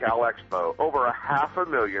at Cal Expo. Over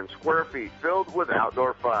 500,000 square feet filled with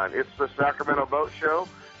outdoor fun. It's the Sacramento Boat Show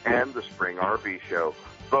and the Spring RV Show.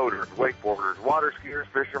 Boaters, wakeboarders, water skiers,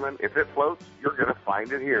 fishermen, if it floats, you're going to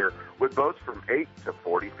find it here with boats from 8 to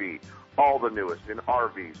 40 feet. All the newest in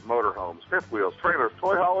RVs, motorhomes, fifth wheels, trailers,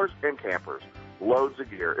 toy haulers, and campers. Loads of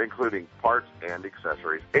gear, including parts and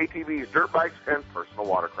accessories, ATVs, dirt bikes, and personal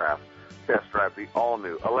watercraft. Test drive the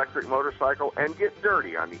all-new electric motorcycle and get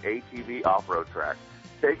dirty on the ATV off-road track.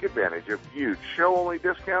 Take advantage of huge show-only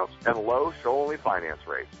discounts and low show-only finance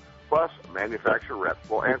rates. Plus, manufacturer reps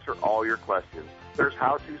will answer all your questions. There's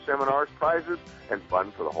how-to seminars, prizes, and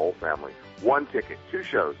fun for the whole family. One ticket, two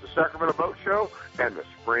shows, the Sacramento Boat Show and the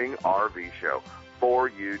Spring RV Show. 4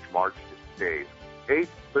 huge March days, 8th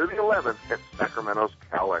through the 11th at Sacramento's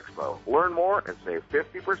Cal Expo. Learn more and save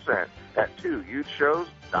 50% at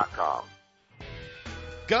 2hugeshows.com.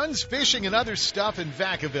 Guns, Fishing, and Other Stuff in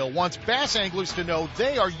Vacaville wants bass anglers to know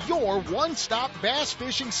they are your one-stop bass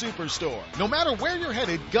fishing superstore. No matter where you're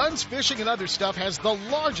headed, Guns, Fishing, and Other Stuff has the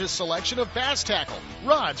largest selection of bass tackle,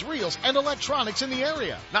 rods, reels, and electronics in the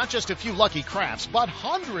area. Not just a few lucky crafts, but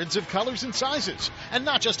hundreds of colors and sizes. And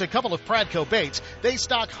not just a couple of Pradco baits, they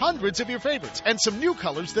stock hundreds of your favorites and some new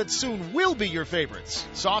colors that soon will be your favorites.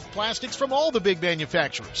 Soft plastics from all the big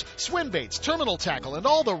manufacturers, swim baits, terminal tackle, and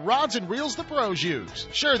all the rods and reels the pros use.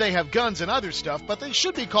 Sure, they have guns and other stuff, but they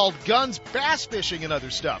should be called Guns, Bass Fishing, and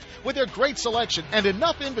Other Stuff. With their great selection and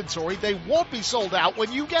enough inventory, they won't be sold out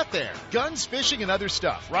when you get there. Guns, Fishing, and Other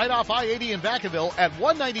Stuff, right off I-80 in Vacaville at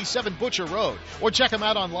 197 Butcher Road. Or check them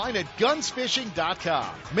out online at gunsfishing.com.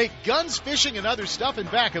 Make Guns, Fishing, and Other Stuff in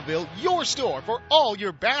Vacaville your store for all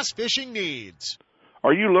your bass fishing needs.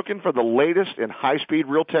 Are you looking for the latest in high-speed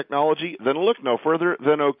reel technology? Then look no further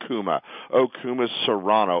than Okuma. Okuma's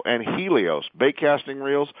Serrano and Helios bait casting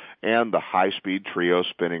reels and the high-speed Trio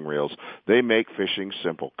spinning reels. They make fishing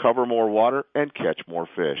simple. Cover more water and catch more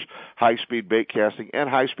fish. High-speed bait casting and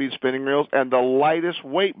high-speed spinning reels and the lightest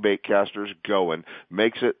weight bait casters going.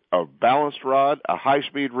 Makes it a balanced rod, a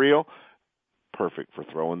high-speed reel, perfect for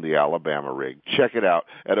throwing the Alabama rig. Check it out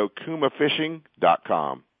at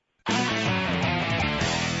okumafishing.com.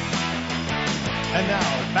 And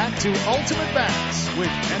now, back to Ultimate Bass with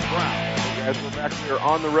Kent Brown. Hey guys, we're back here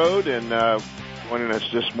on the road, and joining us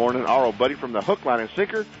this morning, our old buddy from the Hook, Line, and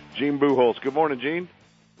Sinker, Gene Buchholz. Good morning, Gene.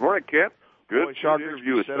 Morning, Kent. Good. Sean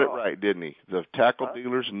Grigsby said it right, didn't he? The tackle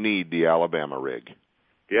dealers need the Alabama rig.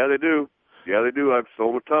 Yeah, they do. I've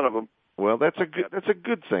sold a ton of them. Well, that's a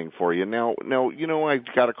good thing for you. Now, you know, I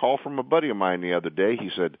got a call from a buddy of mine the other day. He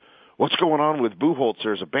said, "What's going on with Buchholz?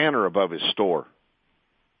 There's a banner above his store."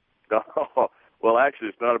 Well, actually,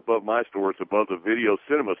 it's not above my store. It's above the Video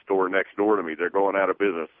Cinema store next door to me. They're going out of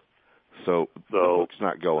business. So it's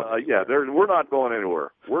not going. Yeah, we're not going anywhere.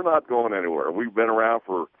 We've been around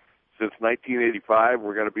since 1985.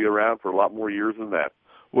 We're going to be around for a lot more years than that.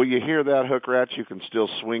 Well, you hear that, Hook Rats? You can still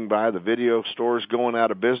swing by. The video store's going out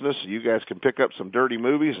of business. You guys can pick up some dirty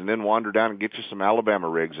movies and then wander down and get you some Alabama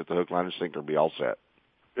rigs at the Hook, Line, and Sinker and be all set.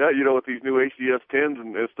 Yeah, you know, with these new HDS 10s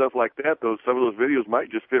and stuff like that, some of those videos might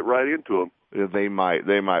just fit right into them. Yeah, they might.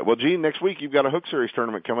 Well, Gene, next week you've got a Hook Series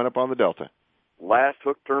tournament coming up on the Delta. Last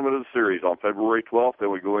Hook tournament of the series on February 12th.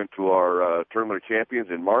 Then we go into our Tournament of Champions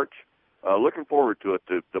in March. Looking forward to it.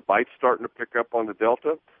 The bite's starting to pick up on the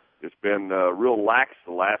Delta. It's been real lax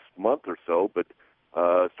the last month or so, but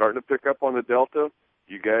starting to pick up on the Delta.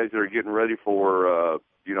 You guys are getting ready for,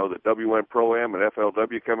 the WM Pro-Am and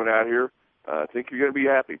FLW coming out here. I think you're going to be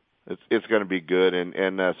happy. It's going to be good,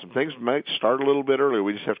 and some things might start a little bit earlier.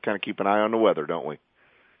 We just have to kind of keep an eye on the weather, don't we?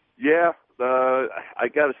 Yeah, I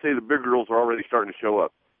got to say the big girls are already starting to show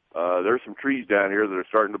up. There's some trees down here that are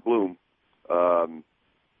starting to bloom.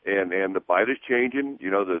 And the bite is changing. You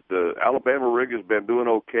know, the Alabama rig has been doing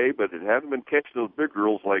okay, but it hasn't been catching those big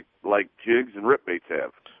girls like jigs and ripbaits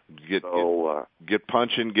have. Get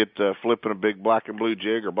punching, get flipping a big black and blue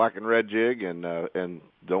jig or black and red jig, and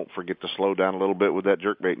don't forget to slow down a little bit with that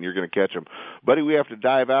jerkbait, and you're going to catch them. Buddy, we have to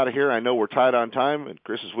dive out of here. I know we're tight on time, and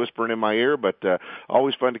Chris is whispering in my ear, but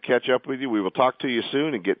always fun to catch up with you. We will talk to you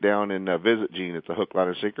soon and get down and visit Gene at the Hook, Line,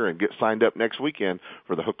 and Sinker and get signed up next weekend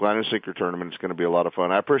for the Hook, Line, and Sinker tournament. It's going to be a lot of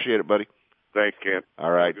fun. I appreciate it, buddy. Thanks, Kent.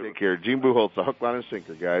 All right, take care. Gene Buchholz, the Hook, Line, and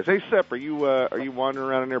Sinker, guys. Hey, Sepp, are you wandering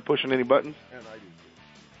around in there pushing any buttons? And I do.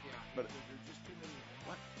 But there's just too many.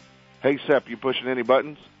 What? Hey, Sepp, you pushing any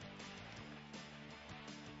buttons?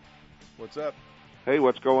 What's up? Hey,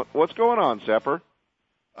 what's going on, Sepper?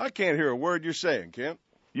 I can't hear a word you're saying, Kent.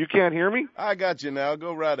 You can't hear me? I got you now.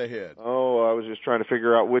 Go right ahead. Oh, I was just trying to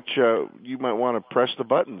figure out which you might want to press the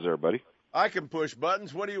buttons there, buddy. I can push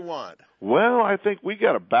buttons. What do you want? Well, I think we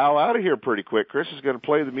got to bow out of here pretty quick. Chris is going to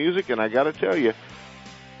play the music, and I got to tell you,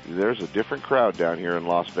 there's a different crowd down here in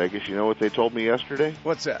Las Vegas. You know what they told me yesterday?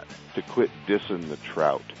 What's that? To quit dissing the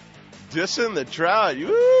trout. Dissing the trout?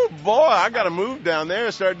 Ooh, boy, I got to move down there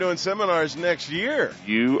and start doing seminars next year.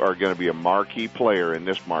 You are going to be a marquee player in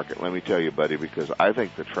this market, let me tell you, buddy, because I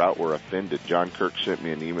think the trout were offended. John Kirk sent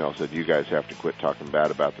me an email, said you guys have to quit talking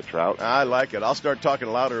bad about the trout. I like it. I'll start talking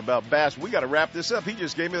louder about bass. We got to wrap this up. He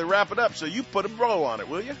just gave me the wrap it up, so you put a bow on it,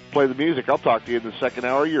 will you? Play the music. I'll talk to you in the second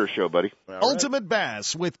hour of your show, buddy. Right. Ultimate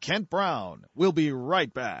Bass with Kent Brown. We'll be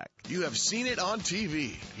right back. You have seen it on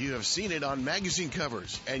TV. You have seen it on magazine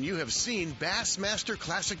covers. And you have seen Bassmaster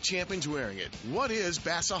Classic champions wearing it. What is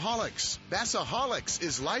Bassaholics? Bassaholics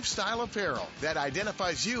is lifestyle apparel that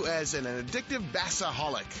identifies you as an addictive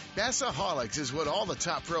bassaholic. Bassaholics is what all the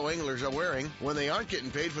top pro anglers are wearing when they aren't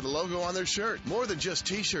getting paid for the logo on their shirt. More than just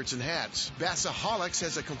t-shirts and hats. Bassaholics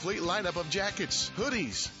has a complete lineup of jackets,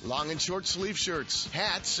 hoodies, long and short sleeve shirts,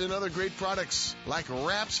 hats, and other great products like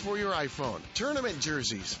wraps for your iPhone, tournament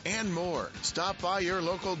jerseys, and more. Stop by your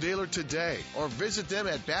local dealer today or visit them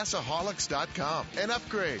at Bassaholics.com and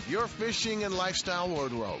upgrade your fishing and lifestyle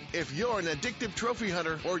wardrobe. If you're an addictive trophy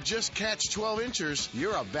hunter or just catch 12 inchers,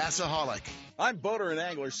 you're a bassaholic. I'm boater and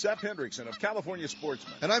angler Sepp Hendrickson of California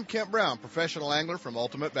Sportsman. And I'm Kent Brown, professional angler from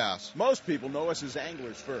Ultimate Bass. Most people know us as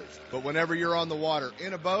anglers first. But whenever you're on the water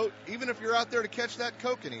in a boat, even if you're out there to catch that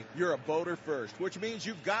kokanee, you're a boater first, which means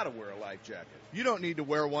you've got to wear a life jacket. You don't need to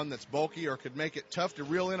wear one that's bulky or could make it tough to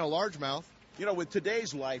reel in a largemouth. You know, with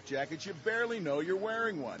today's life jackets, you barely know you're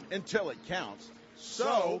wearing one until it counts.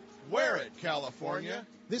 So, wear it, California.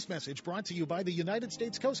 This message brought to you by the United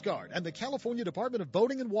States Coast Guard and the California Department of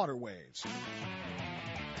Boating and Waterways.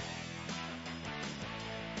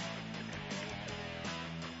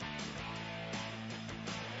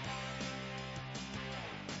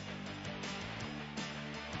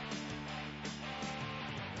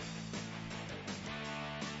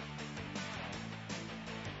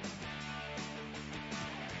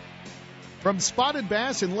 From spotted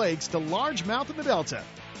bass in lakes to largemouth in the Delta,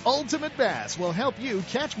 Ultimate Bass will help you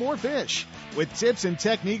catch more fish with tips and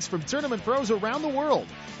techniques from tournament pros around the world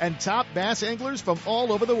and top bass anglers from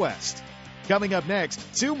all over the West. Coming up next,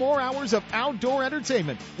 2 more hours of outdoor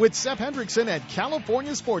entertainment with Sepp Hendrickson at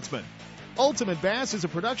California Sportsman. Ultimate Bass is a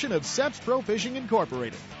production of Sepp's Pro Fishing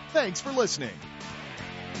Incorporated. Thanks for listening.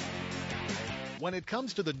 When it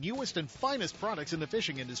comes to the newest and finest products in the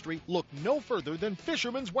fishing industry, look no further than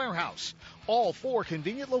Fisherman's Warehouse. All 4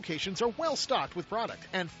 convenient locations are well stocked with product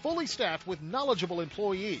and fully staffed with knowledgeable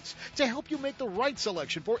employees to help you make the right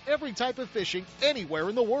selection for every type of fishing anywhere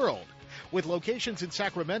in the world. With locations in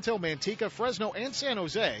Sacramento, Manteca, Fresno, and San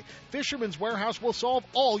Jose, Fisherman's Warehouse will solve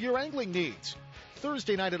all your angling needs.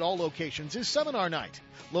 Thursday night at all locations is seminar night.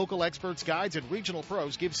 Local experts, guides, and regional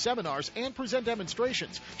pros give seminars and present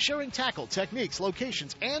demonstrations, sharing tackle, techniques,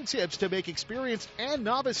 locations, and tips to make experienced and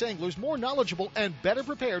novice anglers more knowledgeable and better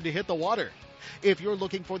prepared to hit the water. If you're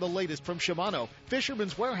looking for the latest from Shimano,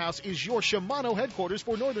 Fisherman's Warehouse is your Shimano headquarters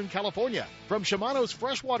for Northern California. From Shimano's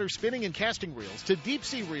freshwater spinning and casting reels to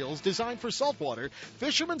deep-sea reels designed for saltwater,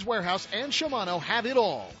 Fisherman's Warehouse and Shimano have it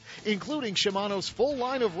all, including Shimano's full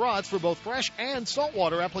line of rods for both fresh and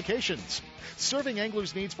saltwater applications. Serving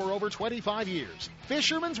anglers' needs for over 25 years,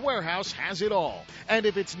 Fisherman's Warehouse has it all. And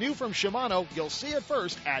if it's new from Shimano, you'll see it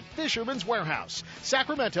first at Fisherman's Warehouse,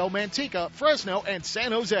 Sacramento, Manteca, Fresno, and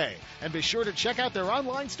San Jose. And be sure to check out their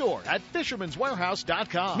online store at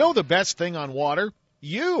fishermanswarehouse.com. Know the best thing on water?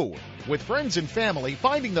 You. With friends and family,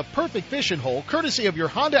 finding the perfect fishing hole courtesy of your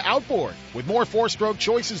Honda Outboard. With more four-stroke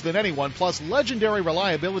choices than anyone, plus legendary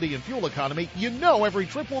reliability and fuel economy, you know every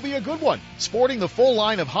trip will be a good one. Sporting the full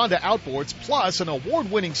line of Honda Outboards, plus an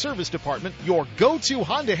award-winning service department, your go-to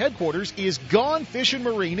Honda headquarters is Gone Fishin'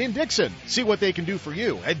 Marine in Dixon. See what they can do for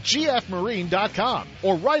you at gfmarine.com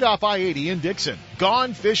or right off I-80 in Dixon.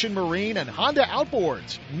 Gone Fishin' Marine and Honda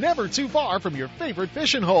Outboards. Never too far from your favorite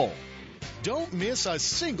fishing hole. Don't miss a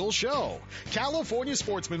single show. California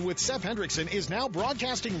Sportsman with Seth Hendrickson is now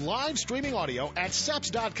broadcasting live streaming audio at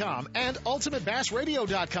seps.com and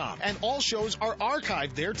ultimatebassradio.com, and all shows are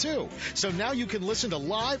archived there too. So now you can listen to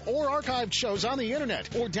live or archived shows on the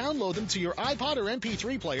internet or download them to your iPod or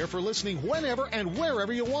MP3 player for listening whenever and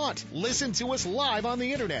wherever you want. Listen to us live on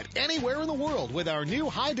the internet anywhere in the world with our new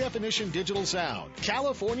high-definition digital sound.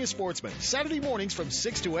 California Sportsman, Saturday mornings from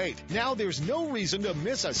 6 to 8. Now there's no reason to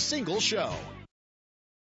miss a single show.